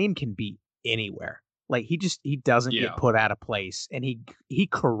 Like Naeem can be anywhere. Like he doesn't get Yeah. put out of place, and he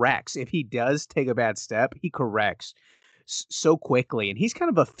corrects. If he does take a bad step, he corrects so quickly, and he's kind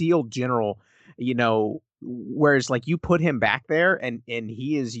of a field general, whereas like you put him back there, and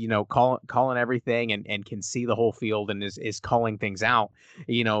he is, calling everything, and can see the whole field, and is calling things out.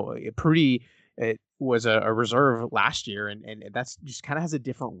 Pretty it was a reserve last year, and that's just kind of has a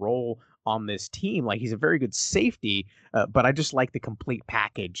different role on this team. Like he's a very good safety, but I just like the complete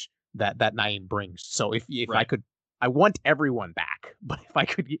package that Naeem brings. So if I Right. could, I want everyone back, but if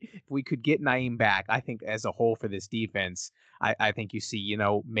we could get Naeem back, I think as a whole for this defense, I think you see,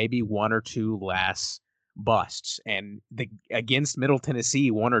 maybe one or two less busts, and against Middle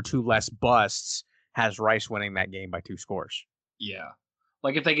Tennessee, one or two less busts has Rice winning that game by 2 scores. Yeah.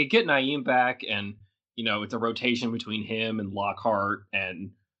 Like if they could get Naeem back, and it's a rotation between him and Lockhart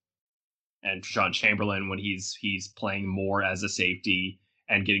and Sean Chamberlain when he's playing more as a safety,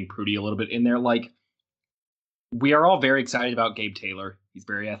 and getting Prudy a little bit in there. Like we are all very excited about Gabe Taylor. He's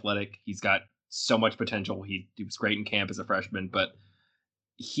very athletic. He's got so much potential. He was great in camp as a freshman, but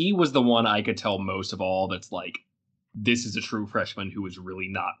he was the one I could tell most of all that's like, this is a true freshman who is really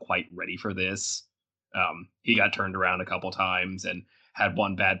not quite ready for this. He got turned around a couple times and had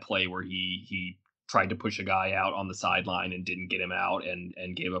one bad play where he tried to push a guy out on the sideline and didn't get him out,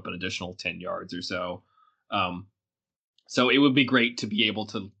 and gave up an additional 10 yards or so. Um, so it would be great to be able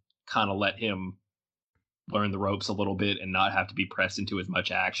to kind of let him learn the ropes a little bit and not have to be pressed into as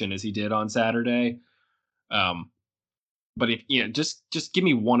much action as he did on Saturday. Um, but if just give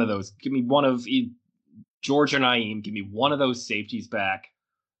me one of those. Give me one of George or Naeem. Give me one of those safeties back,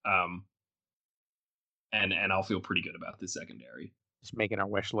 um, and I'll feel pretty good about this secondary. Just making our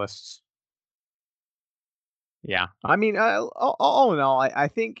wish lists. Yeah, I mean, all in all, I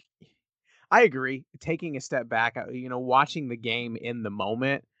think I agree. Taking a step back, watching the game in the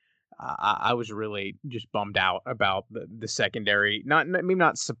moment, I was really just bummed out about the secondary. Maybe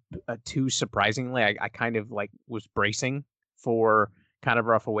not too surprisingly. I kind of like was bracing for kind of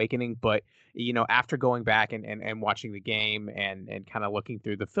rough awakening, but after going back and watching the game, and kind of looking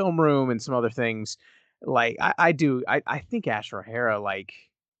through the film room and some other things, like I think Asher O'Hara, like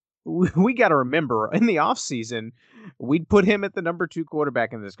we got to remember in the offseason, we'd put him at the number 2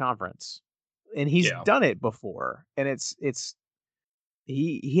 quarterback in this conference, and he's Yeah, done it before. And it's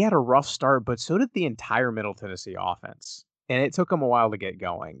he had a rough start, but so did the entire Middle Tennessee offense, and it took him a while to get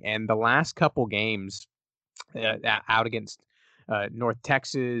going. And the last couple games out against North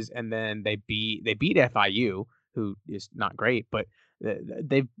Texas, and then they beat FIU, who is not great, but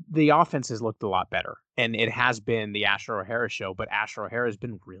the offense has looked a lot better, and it has been the Asher O'Hara show. But Asher O'Hara has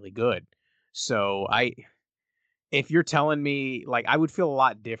been really good. So if you're telling me, like, I would feel a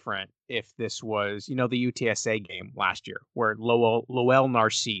lot different if this was, the UTSA game last year where Lowell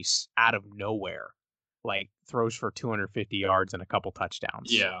Narcisse out of nowhere, like, throws for 250 yards and a couple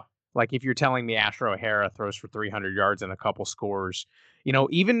touchdowns. Yeah. Like, if you're telling me Asher O'Hara throws for 300 yards and a couple scores,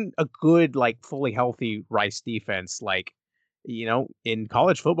 even a good, like, fully healthy Rice defense, like, in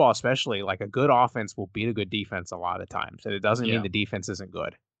college football especially, like, a good offense will beat a good defense a lot of times, and it doesn't mean Yeah. the defense isn't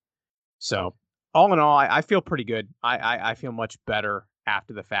good. So, all in all, I feel pretty good. I feel much better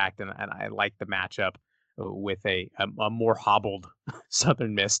after the fact, and I like the matchup with a more hobbled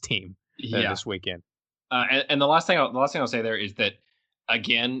Southern Miss team Yeah. this weekend. And the last thing I'll say there is that,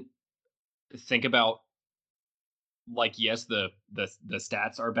 again, think about, like, yes, the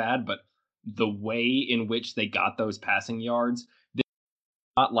stats are bad, but the way in which they got those passing yards,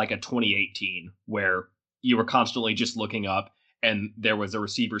 not like a 2018 where you were constantly just looking up and there was a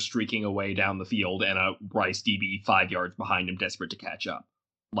receiver streaking away down the field and a Rice DB 5 yards behind him, desperate to catch up.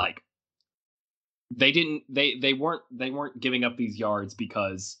 Like, they weren't giving up these yards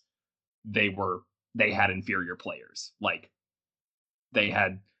because they had inferior players. Like, they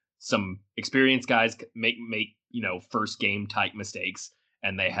had some experienced guys make first game type mistakes,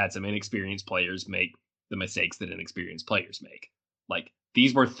 and they had some inexperienced players make the mistakes that inexperienced players make. Like,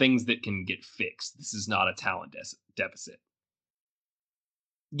 these were things that can get fixed. This is not a talent deficit.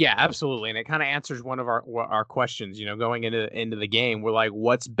 Yeah, absolutely, and it kind of answers one of our questions. Going into the game, we're like,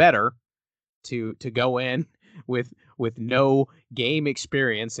 what's better to go in with no game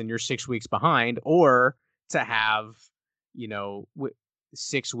experience and you're 6 weeks behind, or to have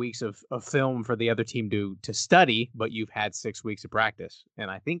 6 weeks of film for the other team to study, but you've had 6 weeks of practice. And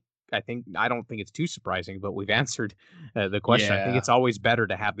I don't think it's too surprising, but we've answered the question. I think Yeah, it's always better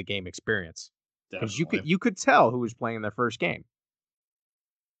to have the game experience, because you could definitely. you could tell who was playing their first game.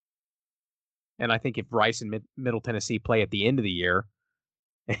 And I think if Rice and Middle Tennessee play at the end of the year,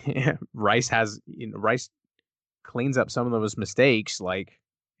 Rice cleans up some of those mistakes, like,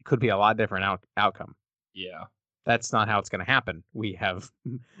 it could be a lot different outcome. Yeah. That's not how it's going to happen. We have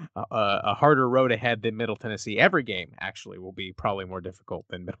a harder road ahead than Middle Tennessee. Every game actually will be probably more difficult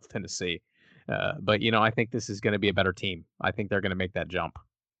than Middle Tennessee. But I think this is going to be a better team. I think they're going to make that jump.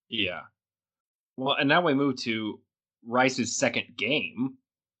 Yeah. Well, and now we move to Rice's second game.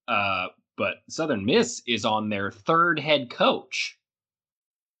 But Southern Miss is on their third head coach.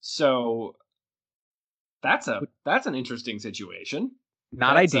 So that's an interesting situation.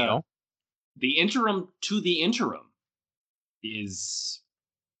 Not That's ideal. the interim to the interim is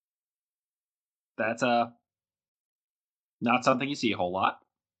that's not something you see a whole lot.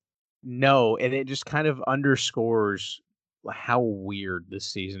 No, and it just kind of underscores how weird this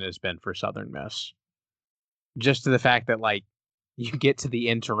season has been for Southern Miss. Just to the fact that, like, you get to the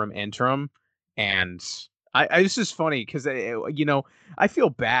interim, and I this is funny because I feel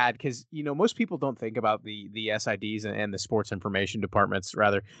bad because most people don't think about the SIDs and the sports information departments,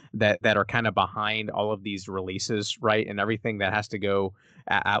 rather, that are kind of behind all of these releases, right, and everything that has to go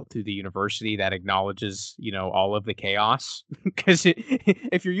out through the university that acknowledges all of the chaos. Because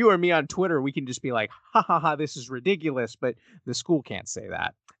if you're you or me on Twitter, we can just be like, ha ha ha, this is ridiculous, but the school can't say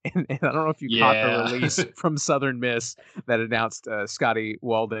that. And I don't know if you caught the Yeah. release from Southern Miss that announced Scotty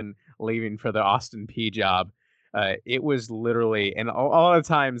Walden leaving for the Austin P job. It was literally, and a lot of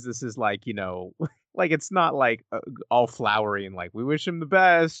times this is like, like, it's not like all flowery and like, we wish him the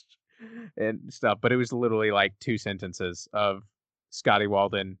best and stuff, but it was literally like two sentences of Scotty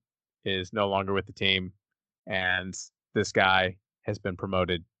Walden is no longer with the team, and this guy has been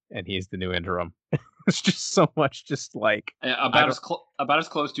promoted, and he's the new interim. It's just so much, just like, I don't. About as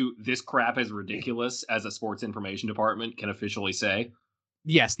close to this crap is ridiculous as a sports information department can officially say.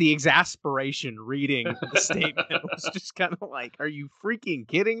 Yes, the exasperation reading the statement was just kind of like, are you freaking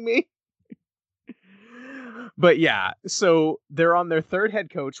kidding me? But yeah, so they're on their third head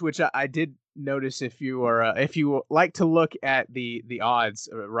coach, which I did notice. If you like to look at the odds,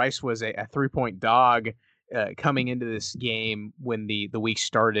 Rice was a 3-point dog coming into this game when the week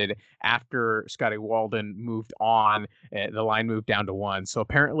started. After Scotty Walden moved on, the line moved down to 1. So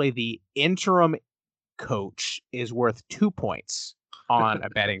apparently the interim coach is worth 2 points on a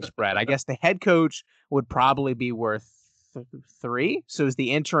betting spread. I guess the head coach would probably be worth 3. So is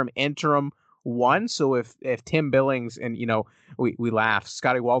the interim One, so if Tim Billings and we laugh,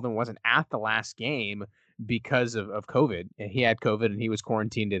 Scotty Walden wasn't at the last game because of COVID. And he had COVID and he was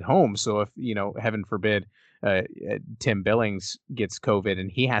quarantined at home. So if heaven forbid, Tim Billings gets COVID and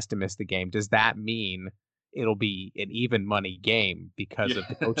he has to miss the game, does that mean it'll be an even money game because Yeah. of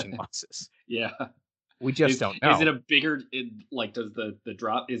the coaching losses? Yeah. We just don't Is it know. a bigger like does the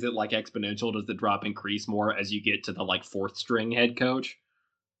drop, is it like exponential? Does the drop increase more as you get to the like fourth string head coach?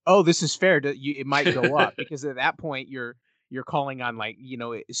 Oh, this is fair. It might go up because at that point you're calling on like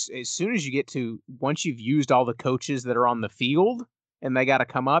as soon as you get to once you've used all the coaches that are on the field and they got to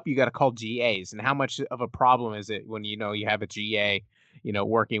come up, you got to call GAs. And how much of a problem is it when you have a GA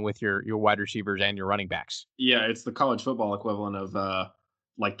working with your wide receivers and your running backs? Yeah, it's the college football equivalent of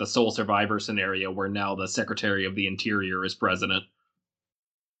like the sole survivor scenario where now the Secretary of the Interior is president.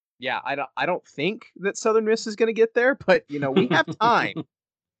 Yeah, I don't think that Southern Miss is going to get there, but we have time.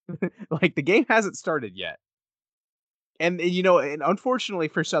 Like the game hasn't started yet. And and unfortunately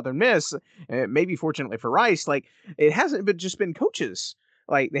for Southern Miss, maybe fortunately for Rice, like it hasn't been just been coaches.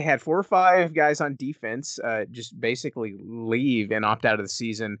 Like they had 4 or 5 guys on defense, just basically leave and opt out of the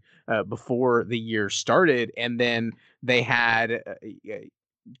season before the year started, and then they had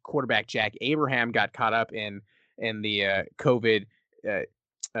quarterback Jack Abraham got caught up in the COVID.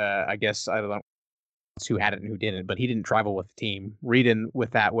 I guess I don't know who had it and who didn't, but he didn't travel with the team. Read in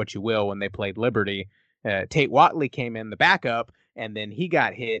with that what you will when they played Liberty. Tate Watley came in the backup, and then he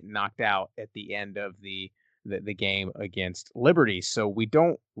got hit and knocked out at the end of the game against Liberty. So we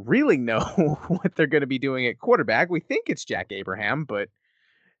don't really know what they're going to be doing at quarterback. We think it's Jack Abraham, but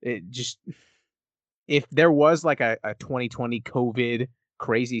it just if there was like a 2020 COVID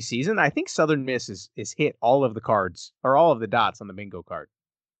crazy season, I think Southern Miss is hit all of the cards or all of the dots on the bingo card.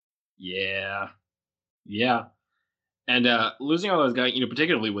 Yeah. Yeah. And losing all those guys,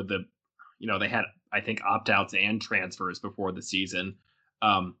 particularly with they had, I think, opt outs and transfers before the season.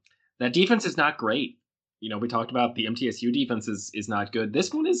 That defense is not great. We talked about the MTSU defense is not good.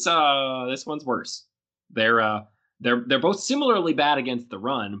 This one's worse. They're both similarly bad against the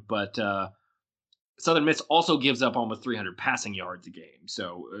run, but Southern Miss also gives up almost 300 passing yards a game.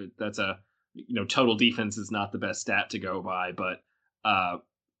 So that's total defense is not the best stat to go by, but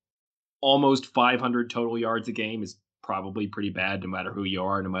almost 500 total yards a game is probably pretty bad no matter who you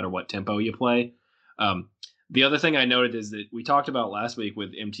are, no matter what tempo you play. The other thing I noted is that we talked about last week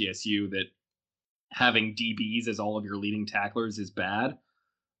with MTSU that having DBs as all of your leading tacklers is bad.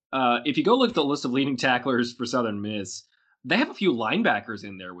 If you go look at the list of leading tacklers for Southern Miss, they have a few linebackers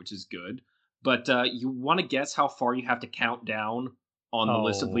in there, which is good. But you want to guess how far you have to count down on the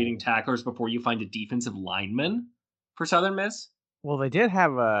list of leading Oh, tacklers before you find a defensive lineman for Southern Miss? well, they did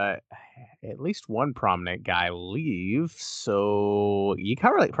have at least one prominent guy leave, so you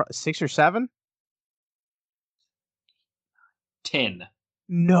cover like 6 or 7. 10.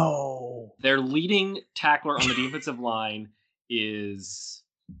 No. Their leading tackler on the defensive line is,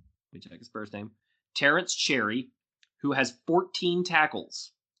 let me check his first name, Terrence Cherry, who has 14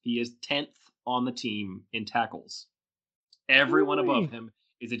 tackles. He is 10th on the team in tackles. Everyone above Really? him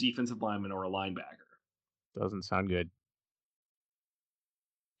is a defensive lineman or a linebacker. Doesn't sound good.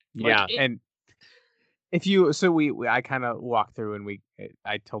 Like Yeah, it, and if you so I kind of walked through and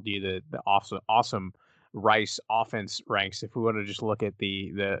I told you the awesome Rice offense ranks. If we want to just look at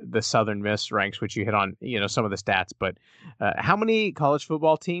the Southern Miss ranks, which you hit on, some of the stats, but how many college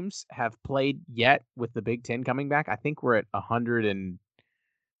football teams have played yet with the Big Ten coming back? I think we're at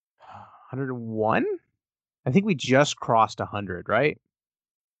 101. I think we just crossed 100, right?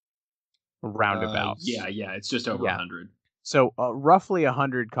 Roundabouts. yeah, it's just over Yeah. 100. So roughly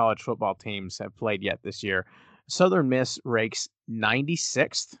 100 college football teams have played yet this year. Southern Miss ranks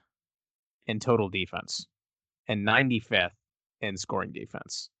 96th in total defense and 95th in scoring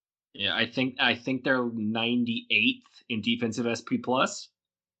defense, Yeah, I think they're 98th in defensive SP plus.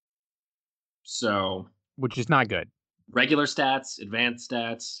 So which is not good. regular stats, advanced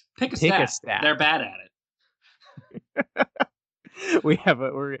stats, pick a Pick a stat. stat. They're bad at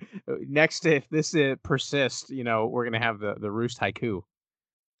We're next if this persists, we're gonna have the Roost haiku.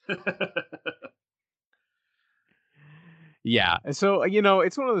 it. Yeah, so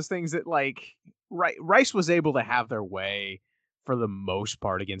it's one of those things that like Rice was able to have their way for the most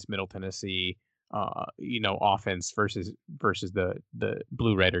part against Middle Tennessee, offense versus the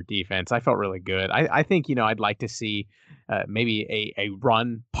Blue Raider defense. I felt really good. I think I'd like to see maybe a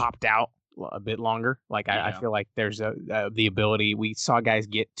run popped out a bit longer. Like I Yeah. feel like there's the ability. We saw guys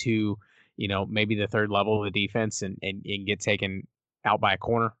get to maybe the third level of the defense and get taken out by a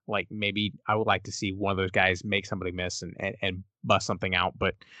corner. Like maybe I would like to see one of those guys make somebody miss and bust something out.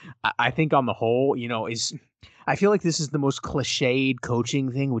 But I think on the whole, is I feel like this is the most cliched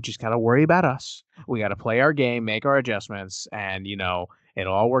coaching thing, which is got to worry about us. We got to play our game, make our adjustments, and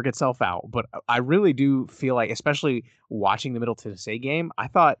it'll all work itself out. But I really do feel like, especially watching the Middle Tennessee game, I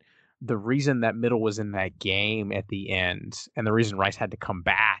thought the reason that Middle was in that game at the end and the reason Rice had to come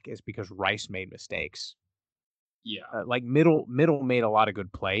back is because Rice made mistakes. Yeah. Like middle made a lot of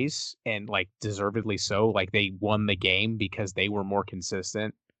good plays and like deservedly so. Like they won the game because they were more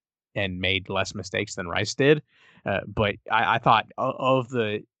consistent and made less mistakes than Rice did. But I thought of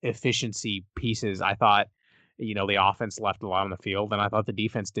the efficiency pieces, I thought the offense left a lot on the field, and I thought the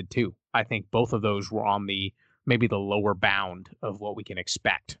defense did too. I think both of those were on the maybe the lower bound of what we can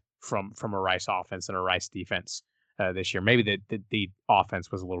expect from a Rice offense and a Rice defense this year. Maybe the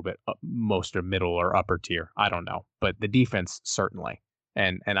offense was a little bit most or middle or upper tier. I don't know, but the defense certainly.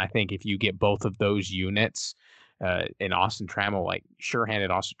 And I think if you get both of those units, in Austin Trammell, like sure-handed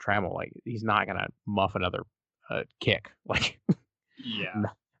Austin Trammell, like he's not gonna muff another kick. Like Yeah.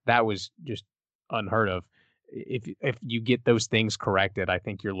 that was just unheard of. If you get those things corrected, I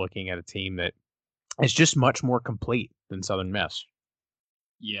think you're looking at a team that is just much more complete than Southern Miss.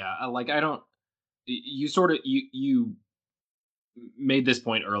 Yeah. Like I don't. You sort of you made this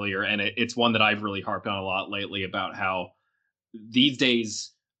point earlier, and it's one that I've really harped on a lot lately about how these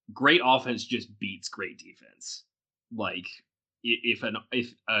days great offense just beats great defense. Like if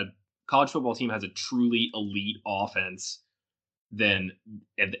a college football team has a truly elite offense, then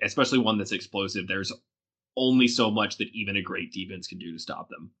and especially one that's explosive, there's only so much that even a great defense can do to stop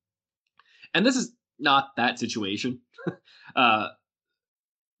them. And this is not that situation. uh,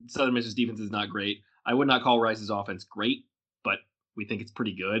 Southern Miss's defense is not great. I would not call Rice's offense great, but we think it's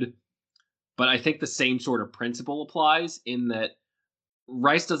pretty good. But I think the same sort of principle applies in that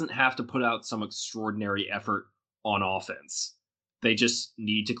Rice doesn't have to put out some extraordinary effort on offense. They just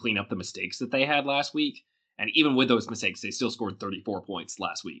need to clean up the mistakes that they had last week. And even with those mistakes, they still scored 34 points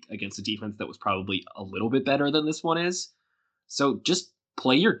last week against a defense that was probably a little bit better than this one is. So just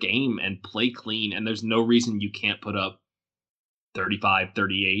play your game and play clean. And there's no reason you can't put up 35,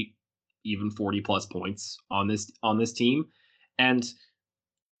 38, even 40 plus points on this team. And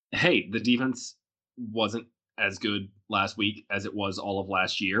hey, the defense wasn't as good last week as it was all of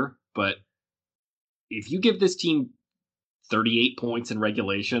last year, but if you give this team 38 points in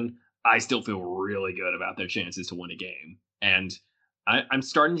regulation, I still feel really good about their chances to win a game. And I'm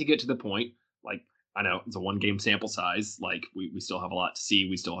starting to get to the point, like, I know it's a one game sample size. Like, we still have a lot to see.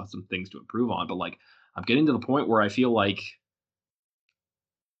 We still have some things to improve on. But, like, I'm getting to the point where I feel like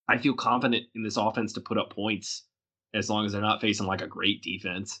I feel confident in this offense to put up points as long as they're not facing like a great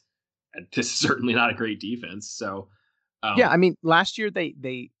defense. And this is certainly not a great defense. So, Yeah, I um, mean, last year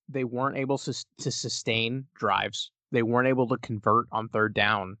they weren't able to sustain drives. They weren't able to convert on third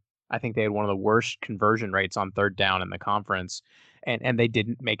down. I think they had one of the worst conversion rates on third down in the conference, and they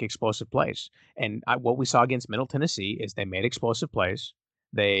didn't make explosive plays. And what we saw against Middle Tennessee is they made explosive plays.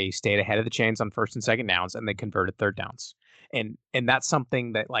 They stayed ahead of the chains on first and second downs, and they converted third downs. And that's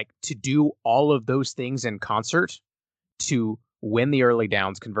something that, like, to do all of those things in concert, to win the early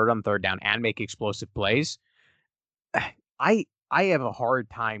downs, convert on third down, and make explosive plays. I have a hard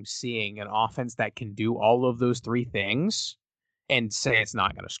time seeing an offense that can do all of those three things and say it's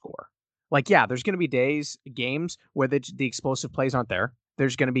not going to score. Like, yeah, there's going to be games where the explosive plays aren't there.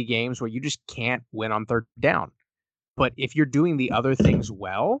 There's going to be games where you just can't win on third down. But if you're doing the other things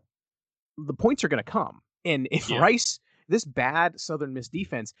well, the points are going to come. And if yeah, this bad Southern Miss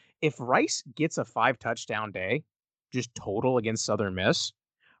defense, if Rice gets a 5 touchdown day, just total against Southern Miss,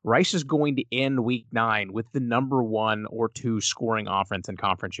 Rice is going to end week 9 with the number 1 or 2 scoring offense in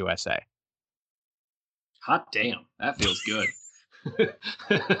Conference USA. hot damn, that feels good.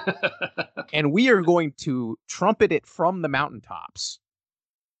 And we are going to trumpet it from the mountaintops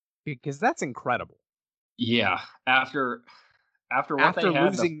because that's incredible. Yeah, after what they After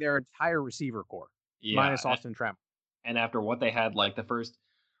had losing their entire receiver core, yeah, minus Austin Trammell. and after what they had like the first,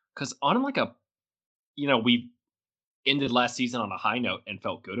 because on like a, we ended last season on a high note and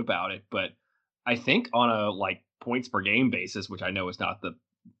felt good about it, but I think on a like points per game basis, which I know is not the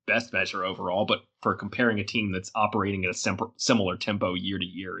best measure overall, but for comparing a team that's operating at a similar tempo year to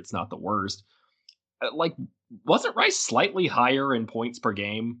year, it's not the worst. Like, wasn't Rice slightly higher in points per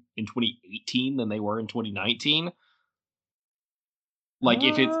game in 2018 than they were in 2019? Like,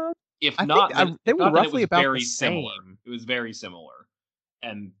 Uh, if I think not, then they were it roughly was about the very similar. same. It was very similar,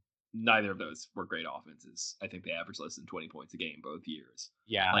 and neither of those were great offenses. I think they averaged less than 20 points a game both years.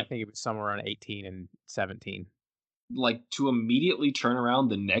 Yeah, I Like, think it was somewhere around 18 and 17. like to immediately turn around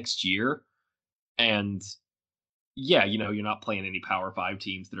the next year and yeah, you're not playing any Power 5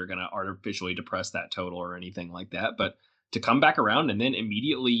 teams that are going to artificially depress that total or anything like that, but to come back around and then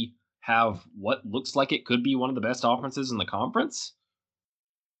immediately have what looks like it could be one of the best offenses in the conference,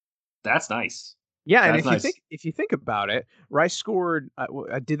 that's nice. Yeah, and That's nice. if you think about it, Rice scored.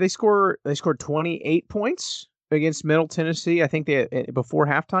 Did they score? They scored 28 points against Middle Tennessee. I think they before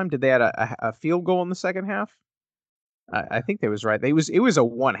halftime. Did they had a field goal in the second half? I think that was right. It was a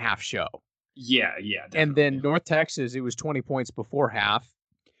one half show, Yeah, yeah, and then definitely. North Texas it was 20 points before half,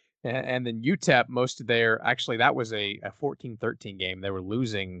 and then UTEP most of their actually that was a 14-13 game. They were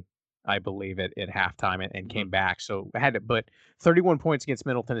losing, I believe, at halftime and came Mhm. back. So I had to but 31 points against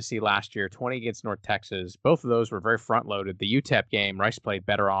Middle Tennessee last year, 20 against North Texas. Both of those were very front loaded. The UTEP game, Rice played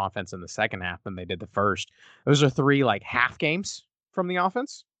better offense in the second half than they did the first. Those are three like half games from the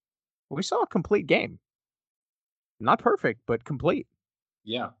offense. We saw a complete game. Not perfect, but complete.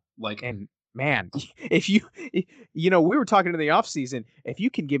 Yeah, like And man, if you we were talking in the offseason, if you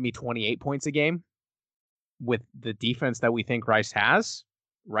can give me 28 points a game with the defense that we think Rice has,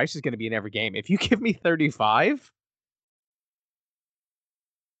 Rice is going to be in every game. If you give me 35,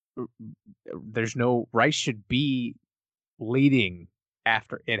 there's no Rice should be leading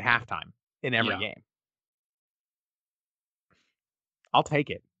after at halftime in every yeah. game. I'll take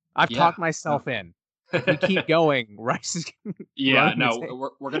it. I've Yeah. talked No. myself in. If we keep going, Rice is Yeah, running the no, thing.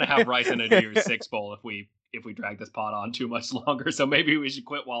 we're gonna have Rice in a New Year's Six bowl if we drag this pot on too much longer. So maybe we should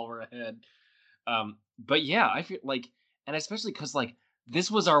quit while we're ahead. But yeah, I feel like, and especially because like this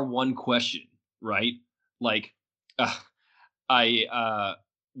was our one question, right? Like, uh, I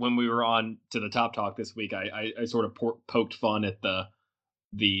when we were on to the Top Talk this week, I sort of poked fun at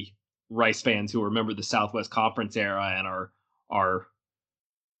the Rice fans who remember the Southwest Conference era and are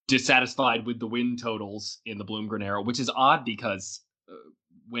dissatisfied with the win totals in the Bloomgren era, which is odd because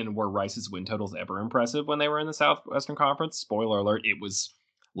when were Rice's win totals ever impressive when they were in the Southwestern Conference? Spoiler alert, it was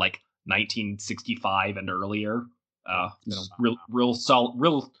like 1965 and earlier. Yeah, It it's been a was while real, now. real solid,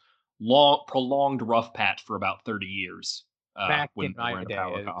 real long, prolonged rough patch for about 30 years Back in when they my were in the day,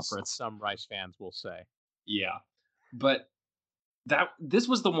 Power as Conference. some Rice fans will say. Yeah, but that this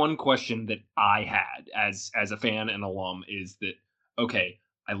was the one question that I had as a fan and alum is that okay,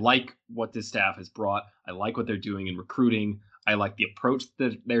 I like what this staff has brought. I like what they're doing in recruiting. I like the approach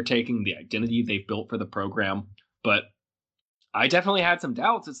that they're taking, the identity they've built for the program. But I definitely had some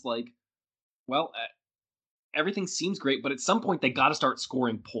doubts. It's like, well, everything seems great, but at some point they got to start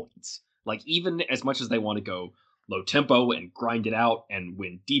scoring points. Like even as much as they want to go low tempo and grind it out and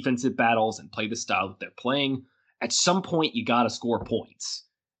win defensive battles and play the style that they're playing, at some point you got to score points.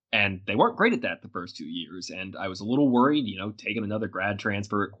 And they weren't great at that the first 2 years. And I was a little worried, taking another grad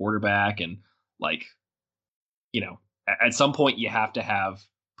transfer at quarterback and like, at some point you have to have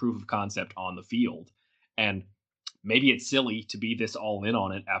proof of concept on the field. And maybe it's silly to be this all in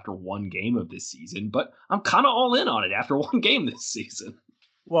on it after one game of this season, but I'm kind of all in on it after one game this season.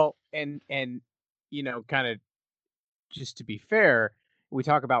 Well, and kind of just to be fair, we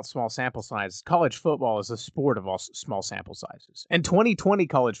talk about small sample size. College football is a sport of all small sample sizes. And 2020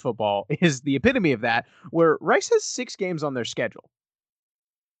 college football is the epitome of that, where Rice has 6 games on their schedule.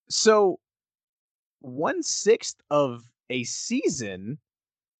 So 1/6 of a season,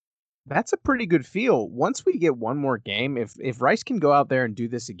 that's a pretty good feel. Once we get one more game, if Rice can go out there and do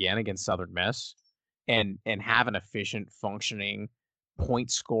this again against Southern Miss and have an efficient, functioning,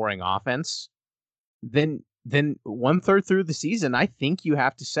 point scoring offense, then 1/3 through the season, I think you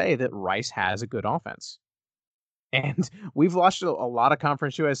have to say that Rice has a good offense. And we've lost a lot of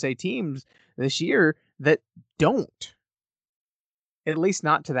Conference USA teams this year that don't, at least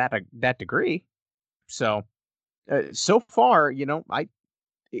not to that degree. So so far, I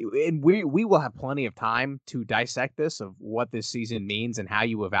and we will have plenty of time to dissect this of what this season means and how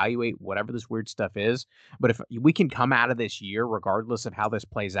you evaluate whatever this weird stuff is. But if we can come out of this year, regardless of how this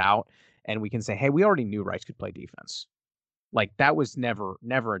plays out, and we can say, hey, we already knew Rice could play defense. Like that was never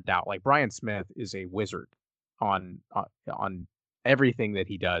a doubt. Like Brian Smith is a wizard on everything that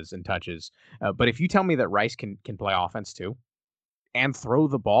he does and touches. But if you tell me that Rice can play offense too and throw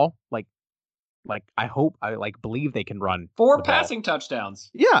the ball, like I hope I like believe they can run Four the ball. passing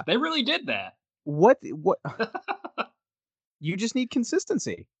touchdowns. Yeah. They really did that. What you just need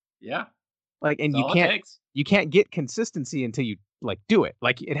consistency. Yeah, Like and that's all it takes. you can't get consistency until you like do it.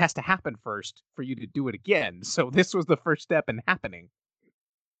 Like it has to happen first for you to do it again. So this was the first step in happening.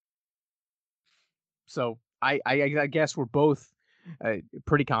 So I guess we're both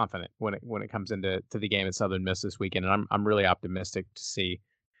pretty confident when it comes into the game at Southern Miss this weekend, and I'm really optimistic to see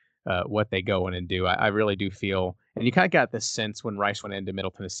what they go in and do. I really do feel, and you kind of got this sense when Rice went into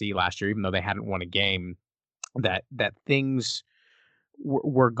Middle Tennessee last year, even though they hadn't won a game, that things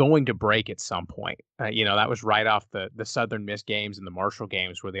were going to break at some point. That was right off the Southern Miss games and the Marshall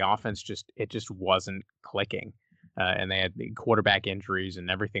games where the offense just wasn't clicking. And they had the quarterback injuries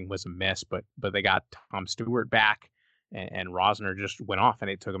and everything was a miss, but they got Tom Stewart back, and Rosner just went off and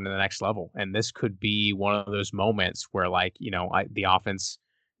it took them to the next level. And this could be one of those moments where, like, the offense,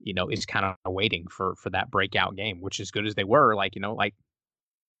 is kind of waiting for that breakout game, which as good as they were, like,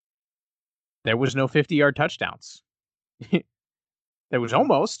 there was no 50-yard touchdowns. There was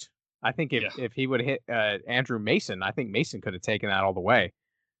almost. I think if he would have hit Andrew Mason, I think Mason could have taken that all the way.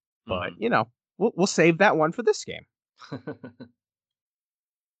 But, we'll save that one for this game.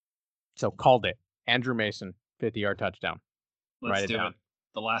 So called it. Andrew Mason, 50-yard touchdown. Let's do it.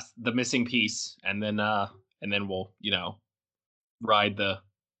 The missing piece, and then we'll, ride the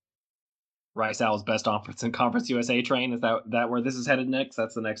Rice Owls best offense in Conference USA train. Is that where this is headed next?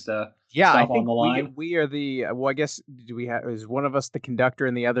 That's the next stop I think on the line. We are the I guess is one of us the conductor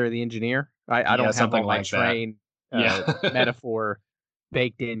and the other the engineer? I don't have all my train metaphor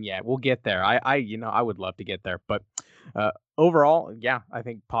baked in yet. We'll get there. I would love to get there, but overall, I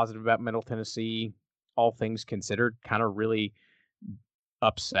think positive about Middle Tennessee, all things considered. Kind of really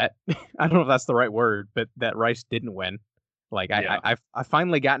upset. I don't know if that's the right word, but that Rice didn't win. Like I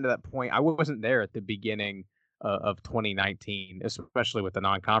finally gotten to that point. I wasn't there at the beginning of 2019, especially with the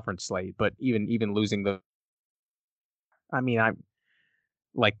non-conference slate. But even losing I'm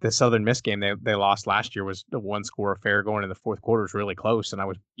like the Southern Miss game they lost last year was a 1-score affair going in the fourth quarter was really close, and I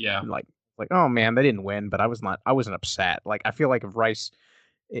was like oh man, they didn't win, but I wasn't upset. Like I feel like if Rice,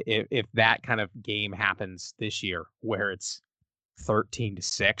 if that kind of game happens this year where it's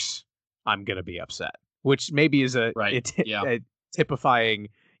 13-6, I'm gonna be upset. Which maybe is a typifying,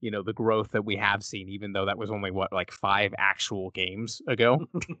 the growth that we have seen, even though that was only 5 actual games ago.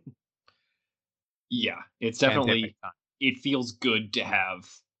 Yeah, it's definitely, it feels good to have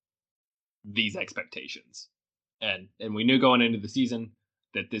these expectations. And we knew going into the season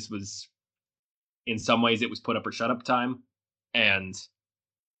that this was, in some ways, it was put up or shut up time. And,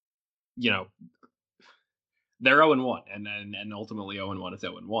 they're 0-1, and ultimately 0-1 is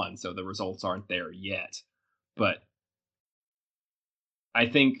 0-1, so the results aren't there yet. But I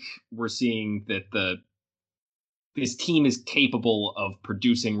think we're seeing that this team is capable of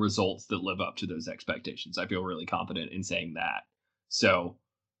producing results that live up to those expectations. I feel really confident in saying that. So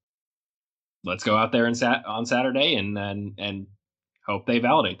let's go out there on Saturday and hope they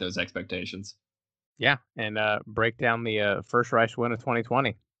validate those expectations. Yeah, and break down the first Rice win of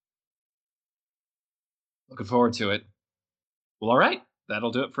 2020. Looking forward to it. Well, all right.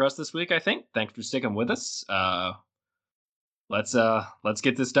 That'll do it for us this week, I think. Thanks for sticking with us. Let's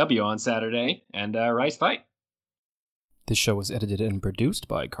get this W on Saturday and Rice fight. This show was edited and produced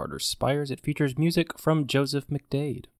by Carter Spires. It features music from Joseph McDade.